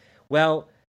regions. Well,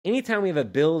 anytime we have a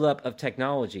buildup of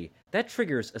technology, that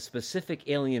triggers a specific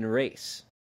alien race,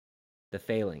 the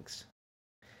Phalanx.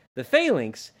 The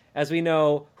Phalanx, as we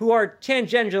know, who are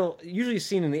tangential, usually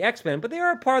seen in the X-Men, but they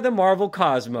are a part of the Marvel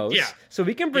cosmos. Yeah. So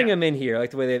we can bring them in here,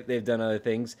 like the way they've done other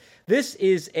things. This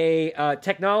is a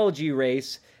technology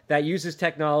race that uses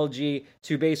technology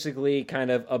to basically kind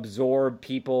of absorb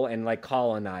people and like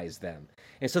colonize them.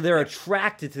 And so they're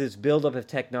attracted to this buildup of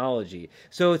technology.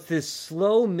 So it's this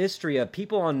slow mystery of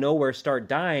people on Nowhere start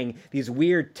dying, these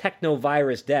weird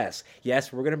techno-virus deaths.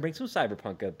 Yes, we're going to bring some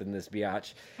cyberpunk up in this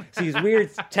biatch. So these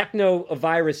weird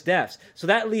techno-virus deaths. So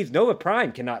that leaves Nova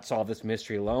Prime cannot solve this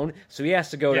mystery alone. So he has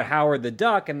to go to Howard the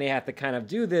Duck, and they have to kind of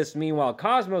do this. Meanwhile,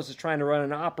 Cosmos is trying to run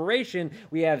an operation.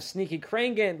 We have Sneaky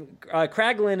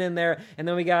Kraglin in there, and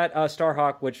then we got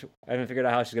Starhawk, which I haven't figured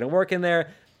out how she's going to work in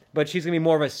there. But she's going to be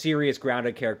more of a serious,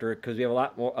 grounded character because we have a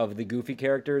lot more of the goofy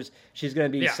characters. She's going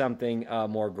to be something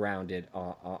more grounded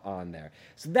on there.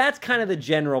 So that's kind of the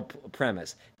general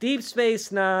premise. Deep Space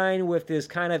Nine with this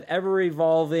kind of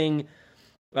ever-evolving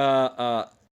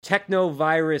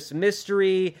techno-virus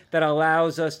mystery that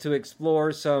allows us to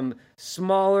explore some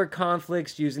smaller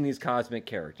conflicts using these cosmic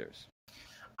characters.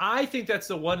 I think that's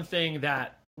the one thing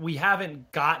that we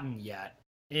haven't gotten yet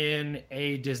in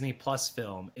a Disney Plus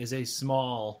film is a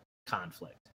small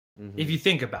conflict. Mm-hmm. If you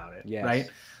think about it, right?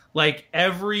 Like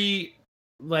I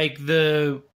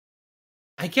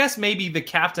guess maybe the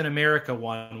Captain America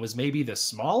one was maybe the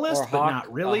smallest, but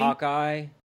not really. Hawkeye.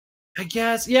 I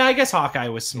guess Hawkeye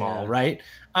was small, right?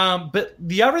 But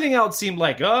everything else seemed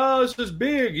like, this is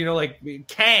big, like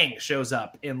Kang shows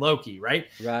up in Loki, right?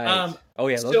 Right.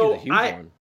 Loki's a huge one.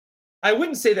 I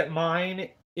wouldn't say that mine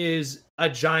is a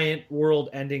giant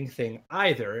world-ending thing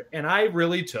either, and I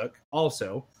really took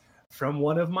also from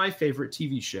one of my favorite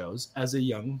TV shows as a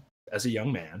young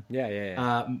man.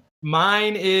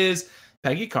 Mine is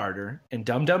Peggy Carter and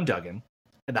Dum Dum Dugan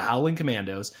and the Howling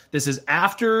Commandos. This is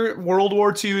after World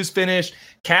War II is finished.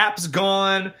 Cap's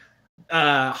gone.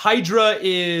 Hydra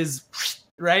is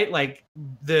right. Like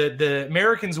the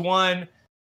Americans won.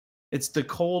 It's the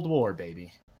Cold War,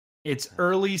 baby. It's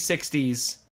early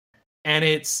 60s. And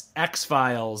it's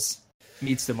X-Files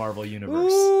meets the Marvel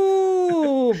Universe.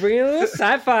 Ooh, bring a little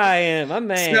sci-fi in, my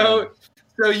man. So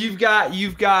you've got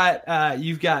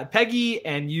Peggy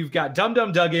and you've got Dum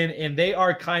Dum Dugan, and they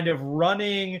are kind of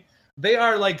running. They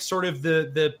are like sort of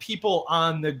the people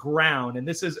on the ground, and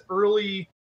this is early.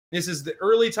 This is the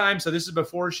early time, so this is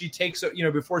before she takes,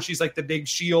 before she's like the big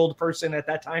shield person. At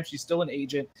that time, she's still an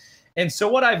agent. And so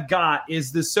what I've got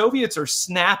is the Soviets are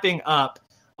snapping up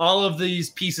all of these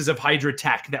pieces of Hydra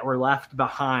tech that were left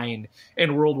behind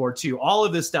in World War II, all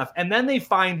of this stuff. And then they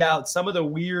find out some of the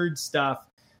weird stuff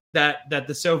that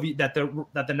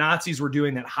the Nazis were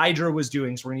doing, that Hydra was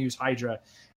doing. So we're going to use Hydra,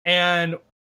 and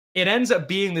it ends up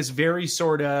being this very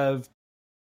sort of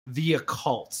the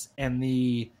occult and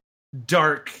the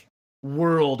dark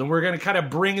world, and we're going to kind of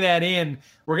bring that in.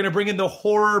 We're going to bring in the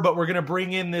horror, but we're going to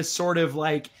bring in this sort of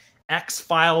like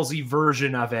X-Files-y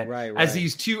version of it, right. as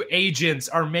these two agents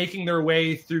are making their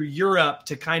way through Europe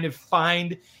to kind of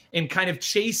find and kind of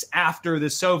chase after the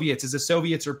Soviets, as the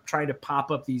Soviets are trying to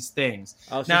pop up these things.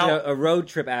 Oh, so now a road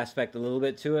trip aspect a little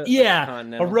bit to it? Yeah,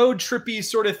 a road trippy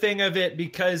sort of thing of it,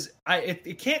 because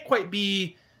it can't quite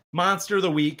be Monster of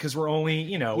the Week because we're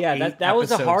only, that was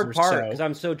the hard part, because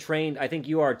I'm so trained. I think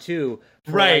you are too.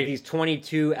 For like these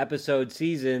 22 episode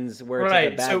seasons where it's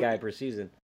like a bad guy per season.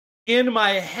 In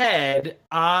my head,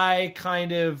 I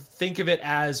kind of think of it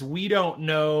as we don't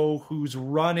know who's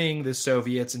running the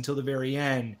Soviets until the very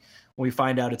end when we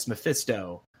find out it's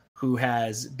Mephisto, who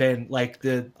has been like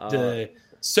the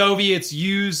Soviets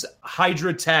use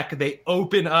Hydra tech. They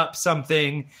open up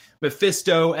something.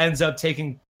 Mephisto ends up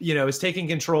taking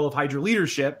control of Hydra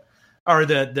leadership, or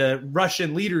the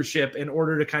Russian leadership, in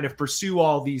order to kind of pursue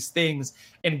all these things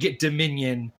and get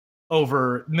dominion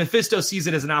over. Mephisto sees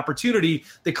it as an opportunity,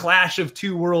 the clash of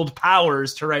two world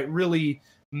powers, to really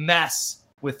mess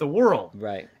with the world.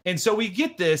 Right. And so we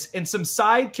get this, and some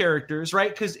side characters,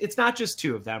 right? Because it's not just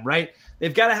two of them, right?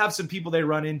 They've got to have some people they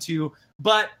run into.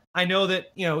 But I know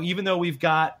that, even though we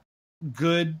have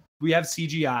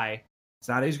CGI, it's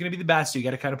not always going to be the best. So you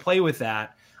got to kind of play with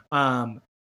that.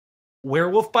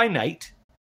 Werewolf by Night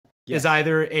is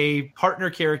either a partner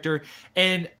character,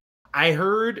 and I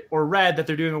heard or read that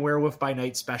they're doing a Werewolf by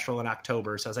Night special in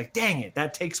October. So I was like, dang it,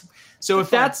 that takes... So if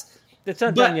that's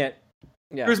not done yet.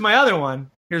 Yeah. Here's my other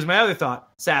one. Here's my other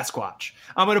thought. Sasquatch.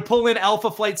 I'm going to pull in Alpha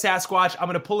Flight Sasquatch. I'm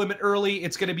going to pull him in early.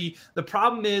 It's going to be... The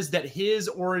problem is that his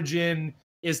origin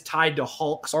is tied to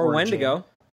Hulk's origin. Wendigo.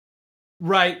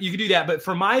 Right, you can do that. But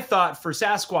for my thought for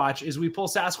Sasquatch is we pull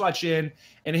Sasquatch in,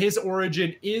 and his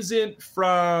origin isn't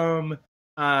from...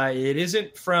 it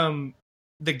isn't from...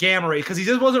 the gamma ray, because he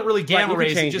just wasn't really gamma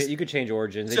rays. You could change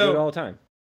origins. They do it all the time.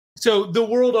 So the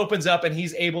world opens up, and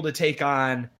he's able to take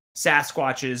on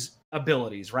Sasquatch's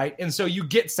abilities, right? And so you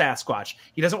get Sasquatch.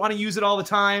 He doesn't want to use it all the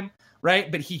time,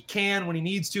 right? But he can when he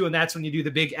needs to, and that's when you do the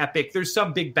big epic. There's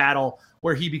some big battle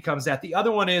where he becomes that. The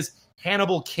other one is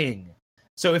Hannibal King.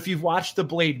 So if you've watched the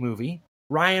Blade movie,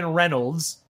 Ryan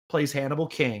Reynolds plays Hannibal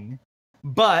King,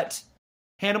 but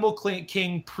Hannibal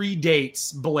King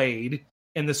predates Blade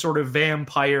in the sort of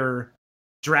vampire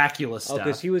Dracula stuff. Oh,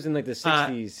 because he was in like the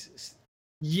 60s.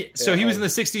 So he was in the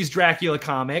 60s Dracula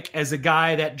comic as a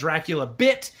guy that Dracula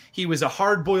bit. He was a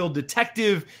hard-boiled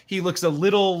detective. He looks a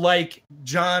little like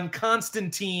John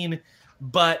Constantine,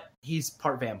 but he's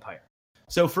part vampire.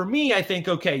 So for me, I think,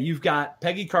 okay, you've got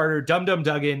Peggy Carter, Dum Dum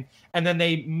Dugan, and then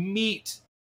they meet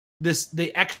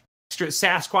the extra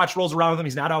Sasquatch rolls around with him.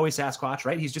 He's not always Sasquatch,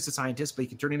 right? He's just a scientist, but he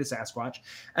can turn into Sasquatch.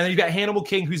 And then you've got Hannibal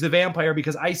King, who's the vampire,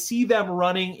 because I see them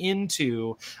running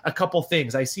into a couple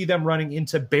things. I see them running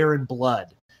into Baron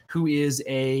Blood, who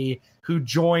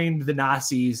joined the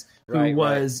Nazis, who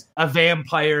was a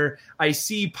vampire. I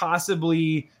see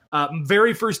possibly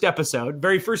very first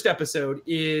episode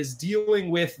is dealing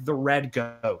with the Red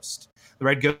Ghost. The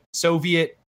Red Ghost,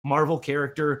 Soviet Marvel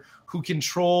character who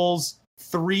controls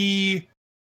 3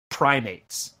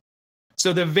 primates.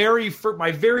 So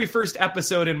my very first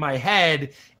episode in my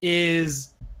head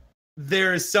is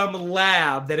there's some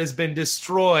lab that has been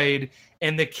destroyed,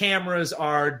 and the cameras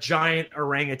are giant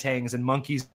orangutans and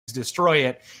monkeys destroy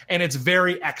it, and it's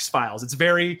very X-Files. It's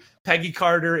very Peggy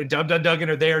Carter and Dum Dum Dugan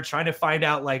are there trying to find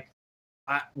out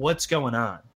what's going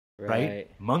on. Right?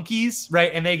 Monkeys,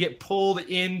 right? And they get pulled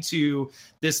into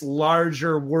this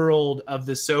larger world of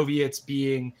the Soviets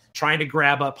trying to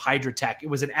grab up Hydra tech. It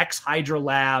was an ex-Hydra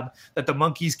lab that the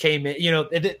monkeys came in.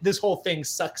 This whole thing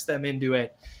sucks them into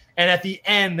it. And at the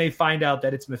end, they find out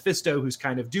that it's Mephisto who's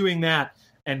kind of doing that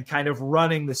and kind of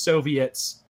running the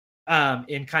Soviets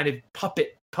in kind of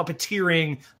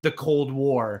puppeteering the Cold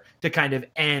War to kind of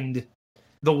end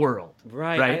the world.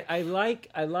 Right. I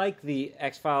like the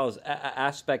X-Files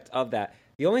aspect of that.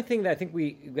 The only thing that I think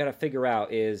we got to figure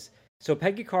out is, so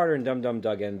Peggy Carter and Dum Dum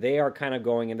Dugan, they are kind of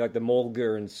going into like the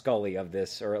Mulder and Scully of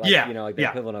this, or the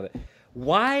equivalent of it.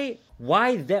 Why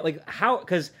that? Like how?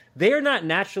 Because they are not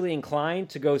naturally inclined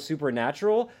to go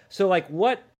supernatural. So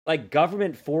what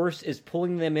government force is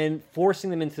pulling them in, forcing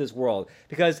them into this world?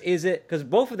 Because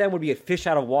both of them would be a fish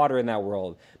out of water in that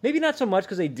world. Maybe not so much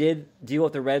because they did deal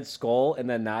with the Red Skull and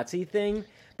the Nazi thing,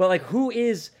 but who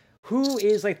is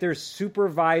their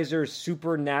supervisor,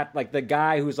 the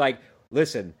guy who's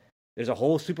listen, There's a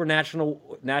whole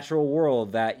natural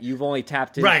world that you've only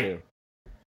tapped into.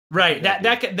 Right.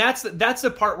 That's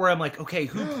the part where I'm like, okay,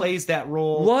 who plays that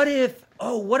role? What if?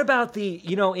 Oh, what about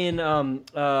in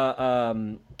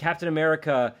Captain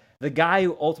America, the guy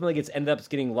who ultimately ends up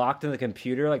getting locked in the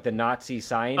computer, like the Nazi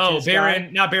scientist?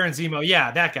 Not Baron Zemo. Yeah,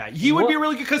 that guy. He would be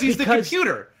really good because he's the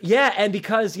computer. Yeah, and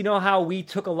because you know how we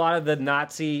took a lot of the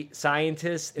Nazi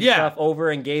scientists and stuff over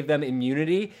and gave them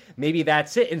immunity. Maybe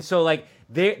that's it. And so like.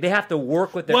 They have to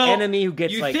work with the enemy who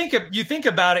gets you think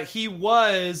about it. He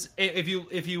was if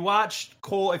you watch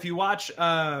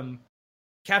Captain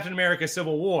America: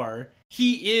 Civil War,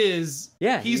 he's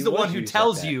the one who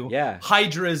tells you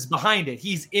Hydra's behind it.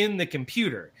 He's in the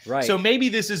computer, right? So maybe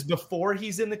this is before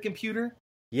he's in the computer.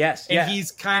 Yes, and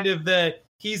he's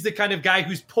the kind of guy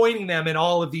who's pointing them in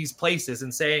all of these places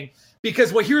and saying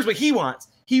because here's what he wants.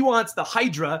 He wants the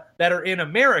Hydra that are in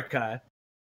America.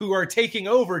 Who are taking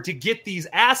over to get these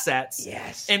assets,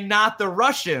 and not the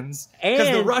Russians,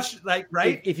 because the Russians,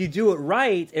 If you do it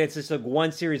right, and it's just like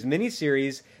one series,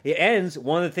 miniseries, it ends.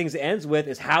 One of the things it ends with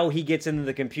is how he gets into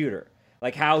the computer,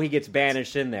 like how he gets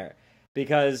banished in there,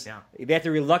 because they have to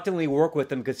reluctantly work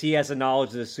with him because he has the knowledge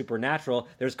of the supernatural.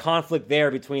 There's conflict there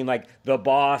between like the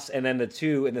boss and then the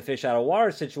two in the fish out of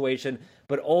water situation,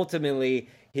 but ultimately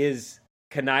his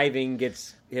conniving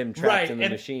gets him trapped in the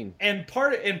machine. And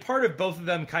part of both of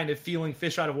them kind of feeling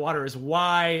fish out of water is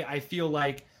why I feel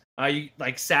like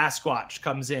Sasquatch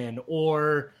comes in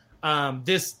or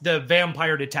the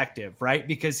vampire detective, right?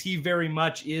 Because he very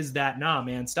much is that. Nah,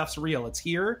 man, stuff's real. It's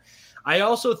here. I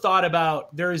also thought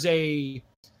about there's a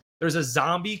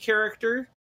zombie character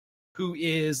who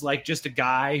is like just a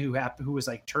guy who was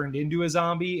like turned into a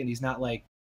zombie, and he's not like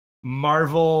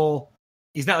Marvel.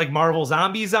 He's not like Marvel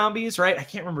zombies, right? I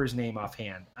can't remember his name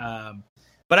offhand.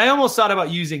 But I almost thought about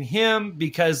using him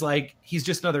because like he's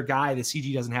just another guy. The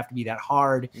CG doesn't have to be that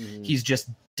hard. He's just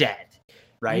dead,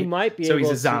 right? You might be he's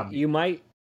a zombie. You might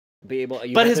be able.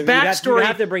 But his backstory. You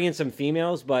have to bring in some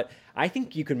females, but I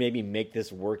think you could maybe make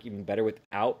this work even better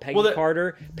without Peggy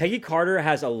Carter. Peggy Carter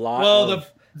has a lot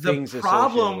of things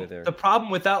associated with her. The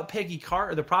problem without Peggy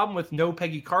Carter, the problem with no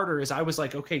Peggy Carter is I was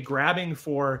like, okay, grabbing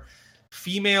for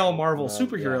female Marvel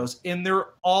superheroes, and they're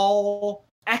all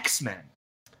X-Men.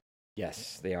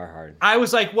 Yes, they are hard. I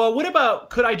was like, well, what about,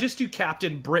 could I just do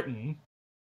Captain Britain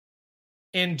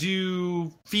and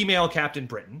do female Captain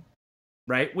Britain,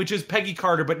 right? Which is Peggy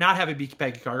Carter, but not have it be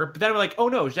Peggy Carter. But then I'm like, oh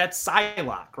no, that's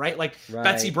Psylocke, right? Like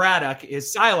Betsy Braddock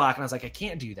is Psylocke. And I was like, I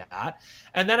can't do that.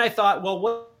 And then I thought, well,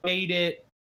 what made it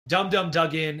Dum Dum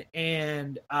Dugan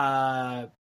and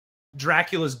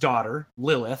Dracula's daughter,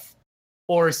 Lilith,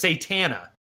 or Satana,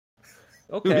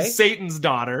 who's Satan's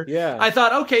daughter. Yeah. I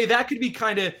thought, okay, that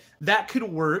could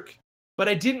work, but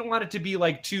I didn't want it to be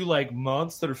like too like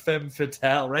monster femme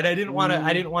fatale, right? I didn't want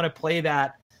to play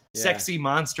that sexy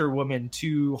monster woman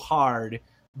too hard.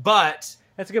 But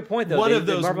that's a good point, though.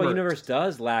 The Marvel Universe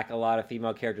does lack a lot of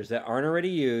female characters that aren't already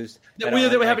used. That we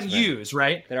haven't used,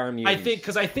 right? That aren't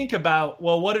used. I think about,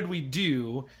 well, what did we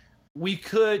do? You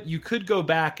could go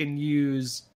back and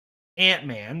use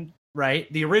Ant-Man,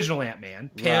 right? The original Ant-Man,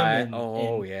 Pym.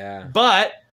 Right.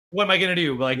 But what am I going to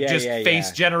do? Like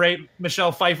face generate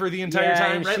Michelle Pfeiffer the entire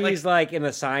time, right? She's like in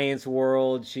the science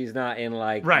world. She's not in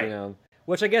like, you know,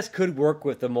 which I guess could work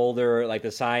with the Mulder, like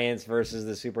the science versus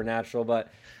the supernatural. But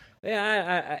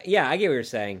I get what you're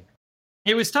saying.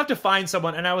 It was tough to find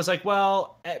someone. And I was like,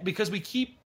 well, because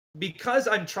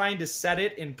I'm trying to set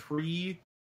it in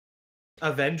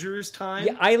Avengers time.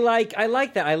 Yeah, I like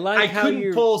that. I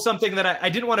couldn't pull something that I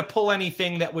didn't want to pull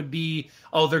anything that would be,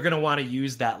 oh, they're going to want to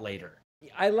use that later.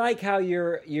 I like how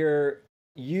you're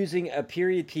using a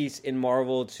period piece in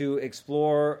Marvel to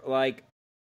explore like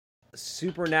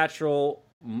supernatural,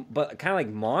 but kind of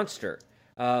like monster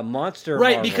right?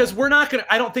 Marvel. Because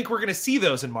I don't think we're gonna see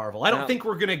those in Marvel. I don't think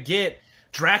we're gonna get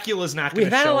Dracula's not going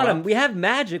to show up. We have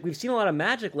magic. We've seen a lot of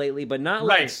magic lately, but not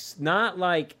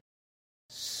like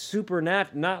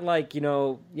supernatural, not like,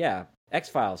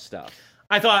 X-Files stuff.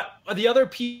 I thought the other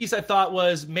piece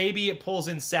was maybe it pulls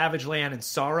in Savage Land and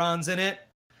Sauron's in it.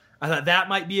 I thought that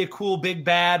might be a cool big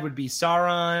bad, would be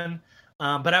Sauron.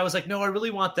 But I was like, no, I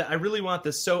really want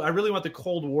the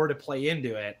Cold War to play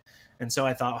into it. And so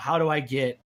I thought, how do I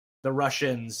get the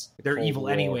Russians? They're evil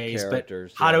anyways, but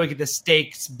how do I get the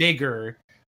stakes bigger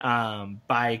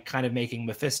by kind of making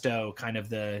Mephisto kind of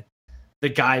the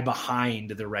guy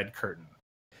behind the Red Curtain?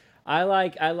 I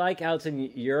like how it's in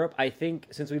Europe. I think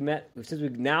since we've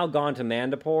now gone to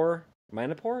Madripoor,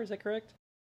 is that correct?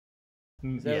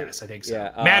 Yes, I think so.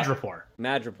 Yeah,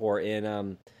 Madripoor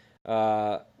in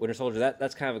Winter Soldier,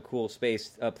 that's kind of a cool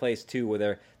place too,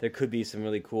 where there could be some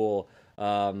really cool,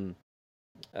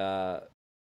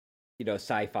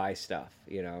 sci-fi stuff,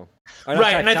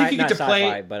 Right, and I think you get to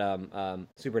play, but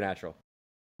supernatural.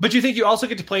 But you think you also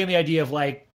get to play in the idea of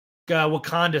like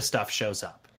Wakanda stuff shows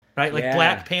up, right? Like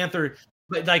Black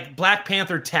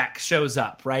Panther tech shows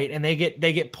up, right? And they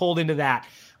get pulled into that.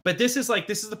 But this is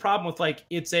the problem with like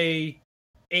it's a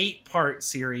 8-part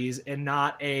series and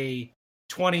not a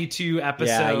 22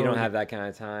 episode. Yeah, you don't have that kind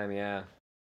of time, yeah.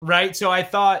 Right? So I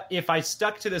thought if I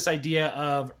stuck to this idea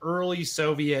of early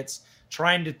Soviets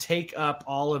trying to take up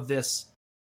all of this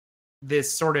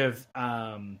sort of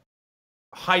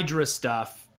Hydra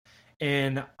stuff,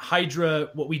 and Hydra,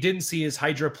 what we didn't see is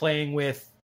Hydra playing with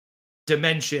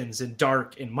dimensions and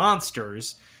dark and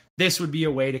monsters. This would be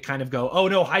a way to kind of go, oh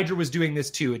no, Hydra was doing this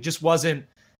too. It just wasn't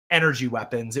energy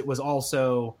weapons. It was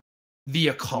also the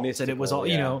occult, mystical, and it was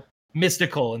all,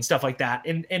 mystical and stuff like that.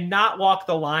 And not walk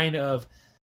the line of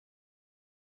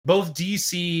both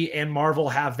DC and Marvel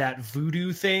have that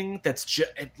voodoo thing that's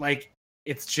just like,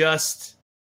 it's just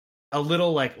a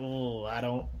little like, oh, I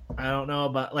don't know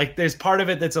about, like, there's part of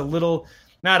it that's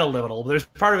not a little, there's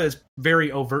part of it that's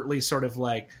very overtly sort of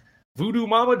like voodoo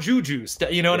mama juju,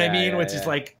 you know what I mean? Which is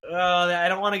like, I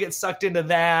don't want to get sucked into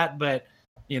that, but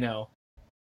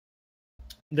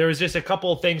there was just a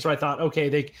couple of things where I thought,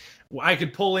 okay, I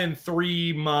could pull in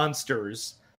 3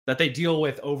 monsters that they deal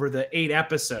with over the 8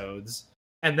 episodes,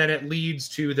 and then it leads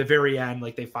to the very end,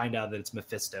 like they find out that it's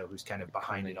Mephisto who's kind of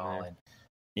behind it all, and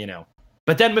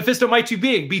But then Mephisto might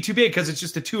be too big because it's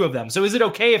just the 2 of them. So is it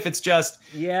okay if it's just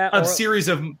a series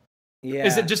of? Yeah.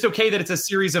 Is it just okay that it's a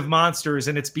series of monsters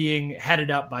and it's being headed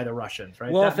up by the Russians?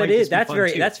 Right. Well, if it is, that's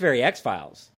very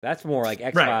X-Files. That's more like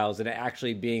X-Files than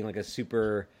actually being like a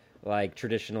super like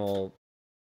traditional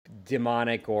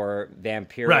demonic or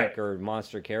vampiric or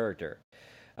monster character.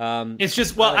 It's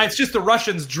just it's just the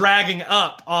Russians dragging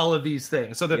up all of these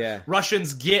things. So the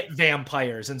Russians get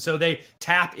vampires, and so they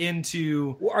tap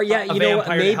into a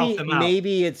vampire to help them out.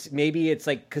 Maybe it's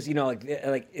like because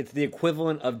like it's the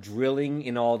equivalent of drilling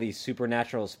in all these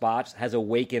supernatural spots has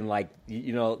awakened like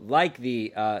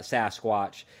the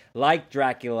Sasquatch, like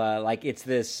Dracula, like it's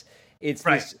this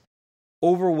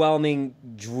overwhelming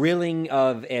drilling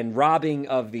of and robbing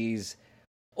of these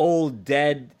old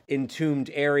dead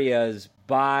entombed areas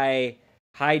by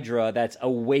Hydra that's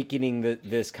awakening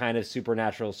this kind of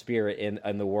supernatural spirit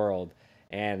in the world.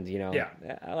 And,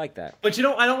 I like that. But,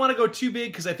 I don't want to go too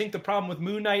big because I think the problem with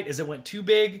Moon Knight is it went too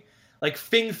big. Like,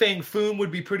 Fing Fang Foom would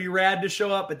be pretty rad to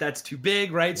show up, but that's too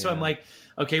big, right? Yeah. So I'm like,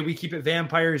 okay, we keep it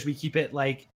vampires. We keep it,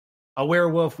 like, a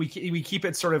werewolf. We keep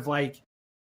it sort of like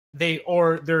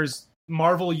there's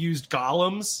Marvel used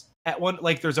golems. At one,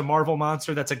 like, there's a Marvel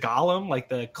monster that's a golem, like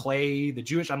the clay, the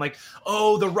Jewish. I'm like,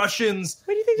 oh, the Russians.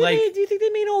 What do you think? Do you think they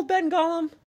mean old Ben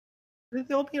Gollum?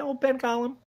 They'll mean old Ben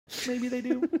Gollum. Maybe they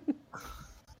do.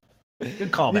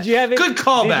 Good callback. Did you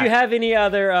have any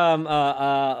other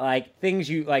like things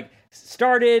you like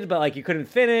started but like you couldn't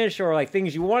finish, or like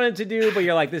things you wanted to do but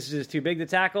you're like, this is just too big to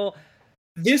tackle?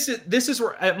 This is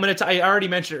where I already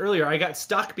mentioned it earlier. I got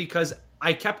stuck because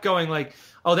I kept going like,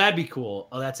 oh, that'd be cool.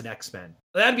 Oh, that's an X-Men.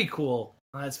 That'd be cool.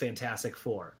 Oh, that's Fantastic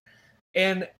Four.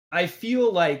 And I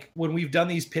feel like when we've done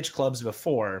these pitch clubs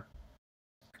before,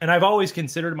 and I've always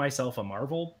considered myself a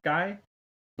Marvel guy,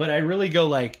 but I really go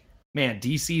like, man,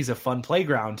 DC is a fun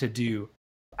playground to do.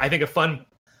 I think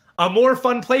a more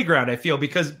fun playground, I feel,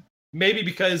 because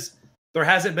there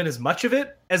hasn't been as much of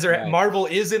it as Marvel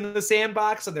is in the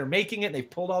sandbox, and they're making it, and they've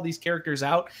pulled all these characters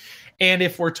out. And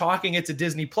if we're talking it's a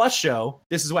Disney Plus show,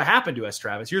 this is what happened to us,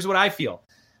 Travis. Here's what I feel.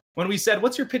 When we said,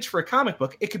 what's your pitch for a comic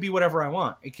book? It could be whatever I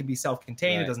want. It can be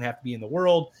self-contained. Right. It doesn't have to be in the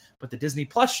world. But the Disney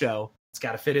Plus show, it's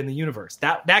got to fit in the universe.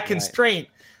 That constraint.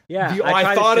 Yeah,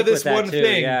 I thought of this one too.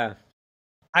 thing. Yeah.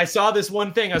 I saw this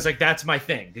one thing. I was like, that's my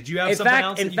thing. Did you have something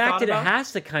else that you thought about? It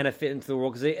has to kind of fit into the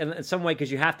world in some way,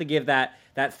 because you have to give that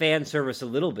fan service a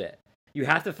little bit. You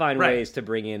have to find ways to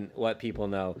bring in what people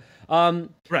know.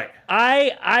 Right.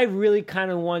 I really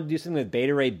kind of wanted to do something with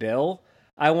Beta Ray Bill.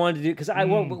 I wanted to do because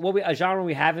a genre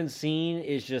we haven't seen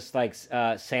is just like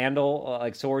sandal,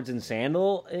 like swords and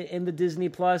sandal in the Disney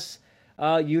Plus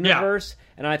universe. Yeah.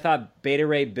 And I thought Beta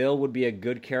Ray Bill would be a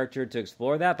good character to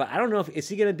explore that. But I don't know is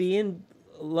he going to be in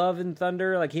Love and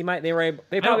Thunder? Like he might. They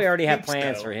probably already have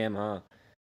plans for him, huh?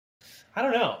 I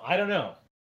don't know.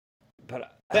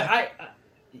 But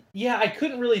I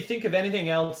couldn't really think of anything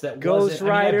else that Ghost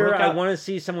Rider. I want to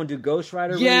see someone do Ghost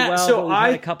Rider really well. So we've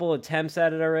had a couple attempts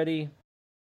at it already.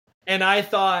 And I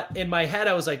thought in my head,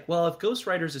 I was like, well, if Ghost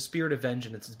Rider is a spirit of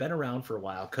vengeance, it's been around for a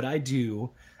while. Could I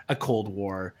do a Cold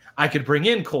War. I could bring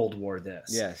in Cold War this.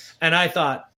 Yes. And I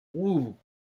thought, ooh,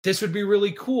 this would be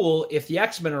really cool if the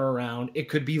X-Men are around. It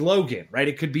could be Logan, right?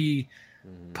 It could be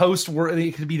post-war.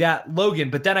 It could be that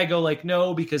Logan. But then I go like,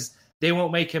 no, because they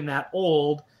won't make him that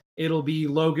old. It'll be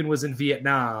Logan was in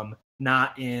Vietnam,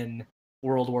 not in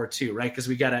World War II, right? Because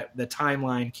the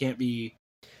timeline can't be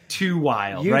too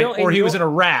wild, right? Or he was in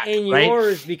Iraq, and right?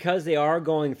 Yours, because they are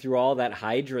going through all that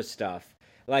Hydra stuff,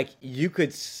 like you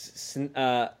could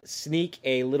sneak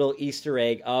a little Easter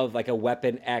egg of like a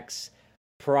Weapon X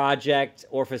project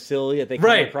or facility that they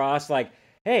come across, like,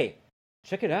 hey,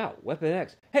 check it out, Weapon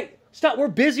X. Hey, stop, we're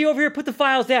busy over here, put the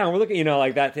files down. We're looking,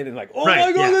 like that thing, and like, oh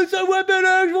my god, it's a Weapon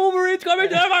X, Wolverine's coming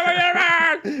down.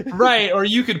 Right, or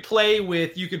you could play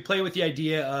with the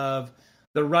idea of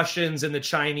the Russians and the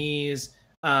Chinese,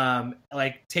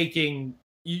 like taking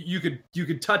you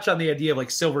could touch on the idea of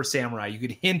like Silver Samurai. You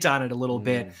could hint on it a little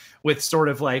bit with sort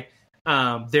of like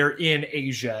they're in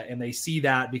Asia and they see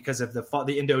that because of the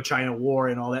Indochina War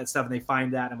and all that stuff, and they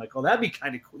find that. And I'm like, oh, that'd be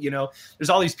kind of cool. There's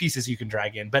all these pieces you can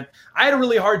drag in, but I had a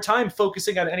really hard time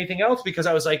focusing on anything else because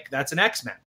I was like, that's an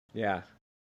X-Men. Yeah,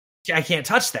 I can't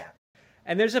touch that.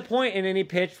 And there's a point in any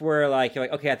pitch where like you're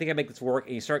like, okay, I think I make this work,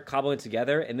 and you start cobbling it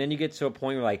together, and then you get to a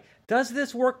point where like, does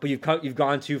this work? But you've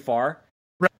gone too far.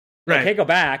 Right. I can't go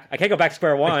back. I can't go back to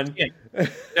square one.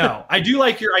 No, I do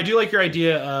like your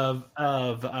idea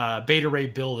of Beta Ray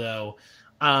Bill though,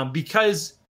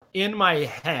 because in my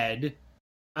head,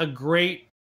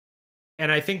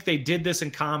 and I think they did this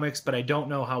in comics, but I don't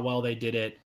know how well they did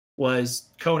it. Was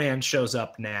Conan shows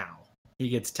up now? He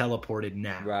gets teleported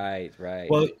now. Right.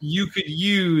 Well, you could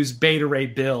use Beta Ray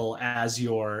Bill as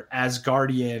your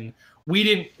Asgardian. We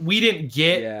didn't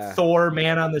get Thor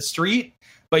Man on the Street,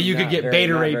 but you could get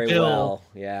Beta Ray Bill. Well.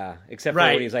 Yeah, except for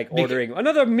when he's like ordering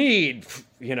another mead,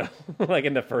 like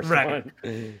in the first one.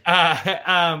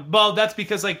 Well, that's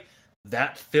because like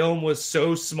that film was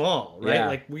so small, right? Yeah.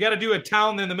 Like we got to do a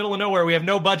town in the middle of nowhere. We have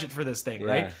no budget for this thing,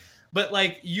 right? But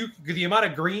like the amount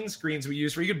of green screens we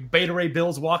used, where you could Beta Ray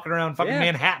Bills walking around fucking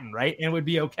Manhattan, right? And it would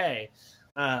be okay.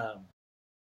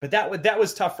 But that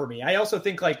was tough for me. I also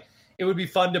think like it would be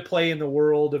fun to play in the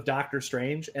world of Doctor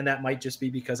Strange, and that might just be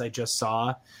because I just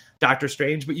saw Doctor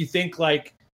Strange. But you think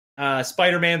like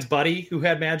Spider-Man's buddy who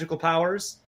had magical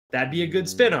powers, that'd be a good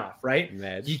spinoff, right?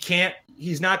 Ned.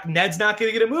 Ned's not going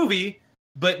to get a movie,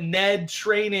 but Ned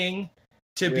training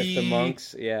to with be the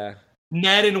monks,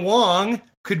 Ned and Wong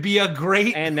could be a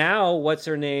great. And now, what's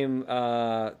her name?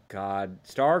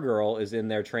 Stargirl is in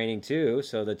there training too.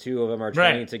 So the two of them are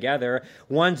training together.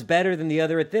 One's better than the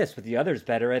other at this, but the other's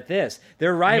better at this.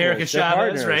 They're rivals. America They're Chavez,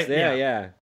 partners. right?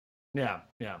 Yeah.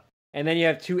 And then you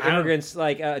have two immigrants,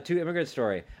 two immigrant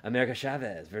story: America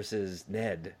Chavez versus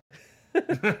Ned.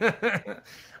 But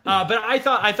I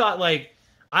thought like,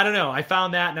 I don't know. I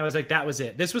found that and I was like, that was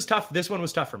it. This was tough. This one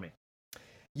was tough for me.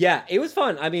 Yeah, it was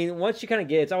fun. I mean, once you kind of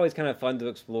get, it's always kind of fun to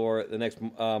explore the next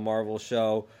Marvel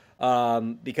show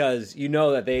because you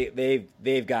know that they've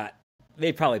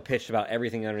probably pitched about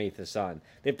everything underneath the sun.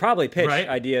 They've probably pitched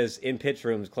ideas in pitch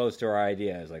rooms close to our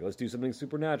ideas, like let's do something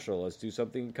supernatural, let's do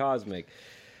something cosmic.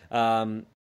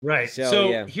 Right.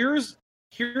 So here's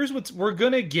what's we're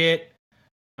gonna get.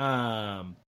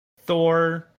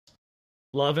 Thor,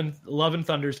 Love and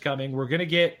Thunder's coming. We're gonna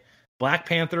get Black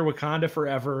Panther, Wakanda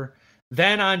Forever.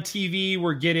 Then on TV,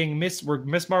 we're getting Miss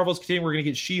Marvel's continuing. We're going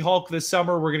to get She-Hulk this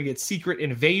summer. We're going to get Secret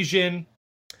Invasion,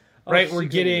 right? We're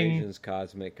getting Invasion's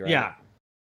cosmic, right? Yeah.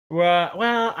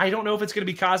 Well, I don't know if it's going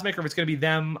to be cosmic or if it's going to be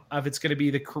them. If it's going to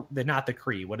be the not the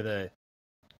Kree. What are the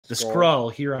Skrull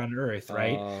here on Earth,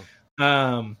 right?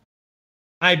 I'm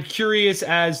curious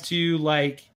as to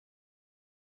like.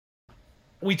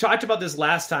 We talked about this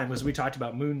last time. Was we talked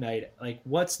about Moon Knight? Like,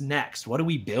 what's next? What are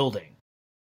we building?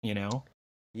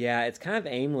 Yeah, it's kind of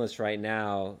aimless right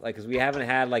now, like, because we haven't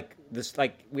had, like, this,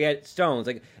 like, we had stones.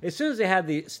 Like, as soon as they had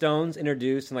the stones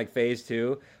introduced in, like, phase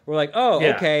 2, we're like,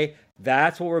 okay,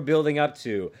 that's what we're building up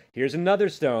to. Here's another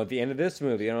stone at the end of this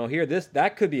movie.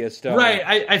 That could be a stone. Right,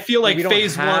 I feel like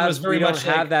phase 1 was very much we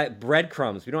don't have that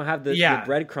breadcrumbs. We don't have the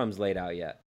breadcrumbs laid out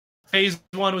yet. Phase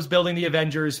 1 was building the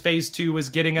Avengers. Phase 2 was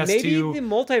getting us maybe to... Maybe the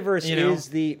multiverse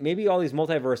is maybe all these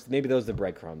multiverse, maybe those are the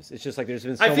breadcrumbs. It's just like there's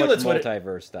been so much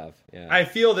multiverse stuff. Yeah. I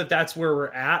feel that that's where we're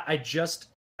at. I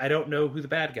don't know who the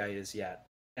bad guy is yet.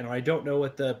 And I don't know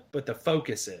what the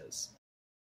focus is.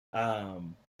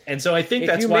 And so I think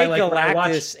that's why... If you make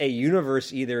Galactus a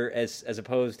universe eater as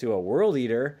opposed to a world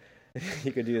eater...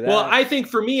 You could do that. Well, I think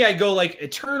for me, I go like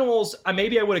Eternals.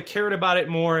 Maybe I would have cared about it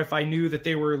more if I knew that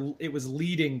it was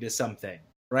leading to something,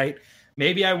 right?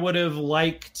 Maybe I would have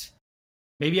liked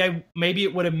Maybe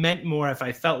it would have meant more if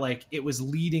I felt like it was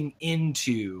leading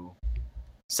into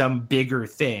some bigger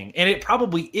thing. And it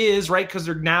probably is, right? Because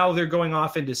they're going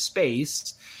off into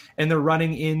space and they're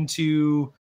running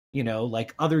into,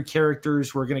 like other characters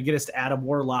who are going to get us to Adam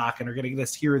Warlock and are going to get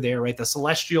us here or there, right? The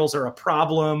Celestials are a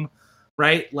problem,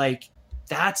 right? Like,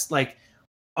 that's like,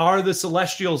 are the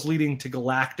Celestials leading to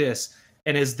Galactus?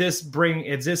 And is this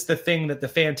the thing that the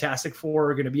Fantastic Four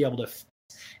are going to be able to,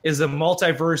 is the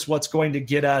multiverse what's going to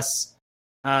get us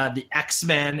the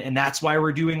X-Men, and that's why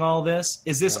we're doing all this?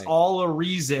 Is this all a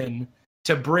reason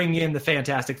to bring in the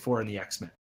Fantastic Four and the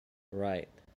X-Men? Right.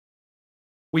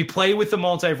 We play with the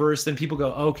multiverse, then people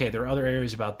go, okay, there are other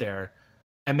areas about there.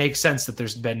 It makes sense that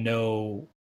there's been no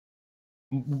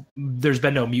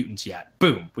mutants yet.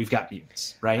 Boom, we've got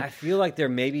mutants, right? I feel like they're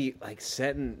maybe like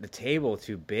setting the table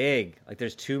too big. Like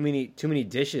there's too many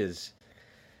dishes.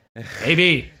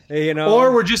 Maybe.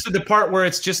 Or we're just at the part where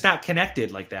it's just not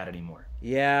connected like that anymore.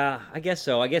 Yeah, I guess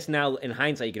so. I guess now in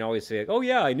hindsight you can always say like, oh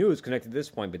yeah, I knew it was connected to this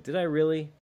point, but did I really?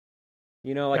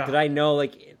 Did I know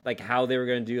like how they were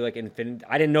going to do like Infinity?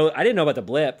 I didn't know about the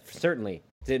blip. Certainly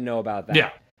didn't know about that. Yeah,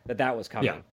 that was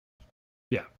coming.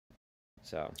 Yeah.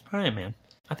 So all right, man.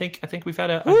 I think we've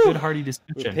had a good hearty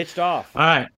discussion. We pitched off. All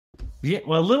right. Yeah.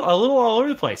 Well, a little all over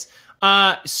the place.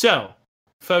 So,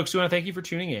 folks, we want to thank you for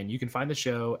tuning in. You can find the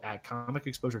show at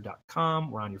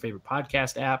comicexposure.com. We're on your favorite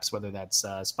podcast apps, whether that's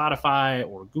Spotify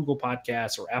or Google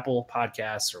Podcasts or Apple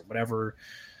Podcasts or whatever.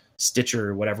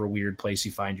 Stitcher, whatever weird place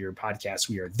you find your podcast,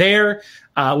 we are there.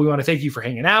 We want to thank you for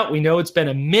hanging out. We know it's been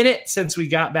a minute since we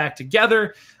got back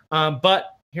together,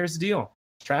 but here's the deal.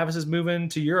 Travis is moving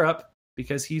to Europe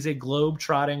because he's a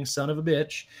globe-trotting son of a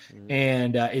bitch,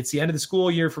 and it's the end of the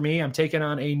school year for me. I'm taking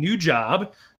on a new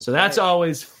job, so that's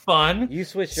always fun. You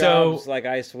switch jobs like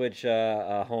I switch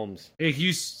homes.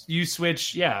 You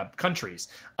switch, countries.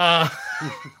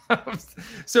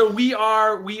 So we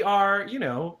are,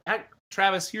 at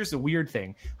Travis, here's the weird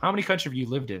thing. How many countries have you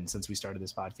lived in since we started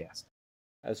this podcast?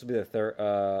 This will be the third.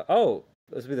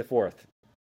 This will be the fourth.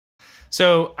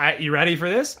 So, you ready for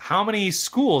this? How many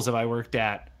schools have I worked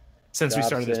at since we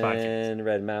started this podcast?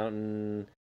 Red Mountain,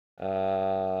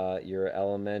 your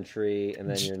elementary, and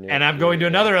then your new. And I'm going to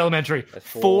another elementary.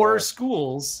 4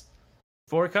 schools,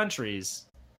 4 countries.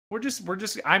 We're just.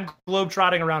 I'm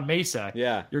globetrotting around Mesa.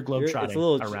 Yeah, you're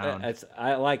globetrotting around. It's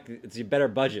a better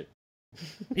budget.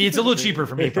 It's a little cheaper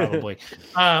for me, probably.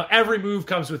 Every move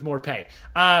comes with more pay.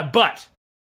 But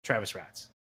Travis Rats,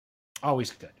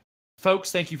 always good. Folks,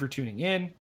 thank you for tuning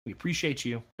in. We appreciate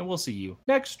you, and we'll see you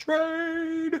next train.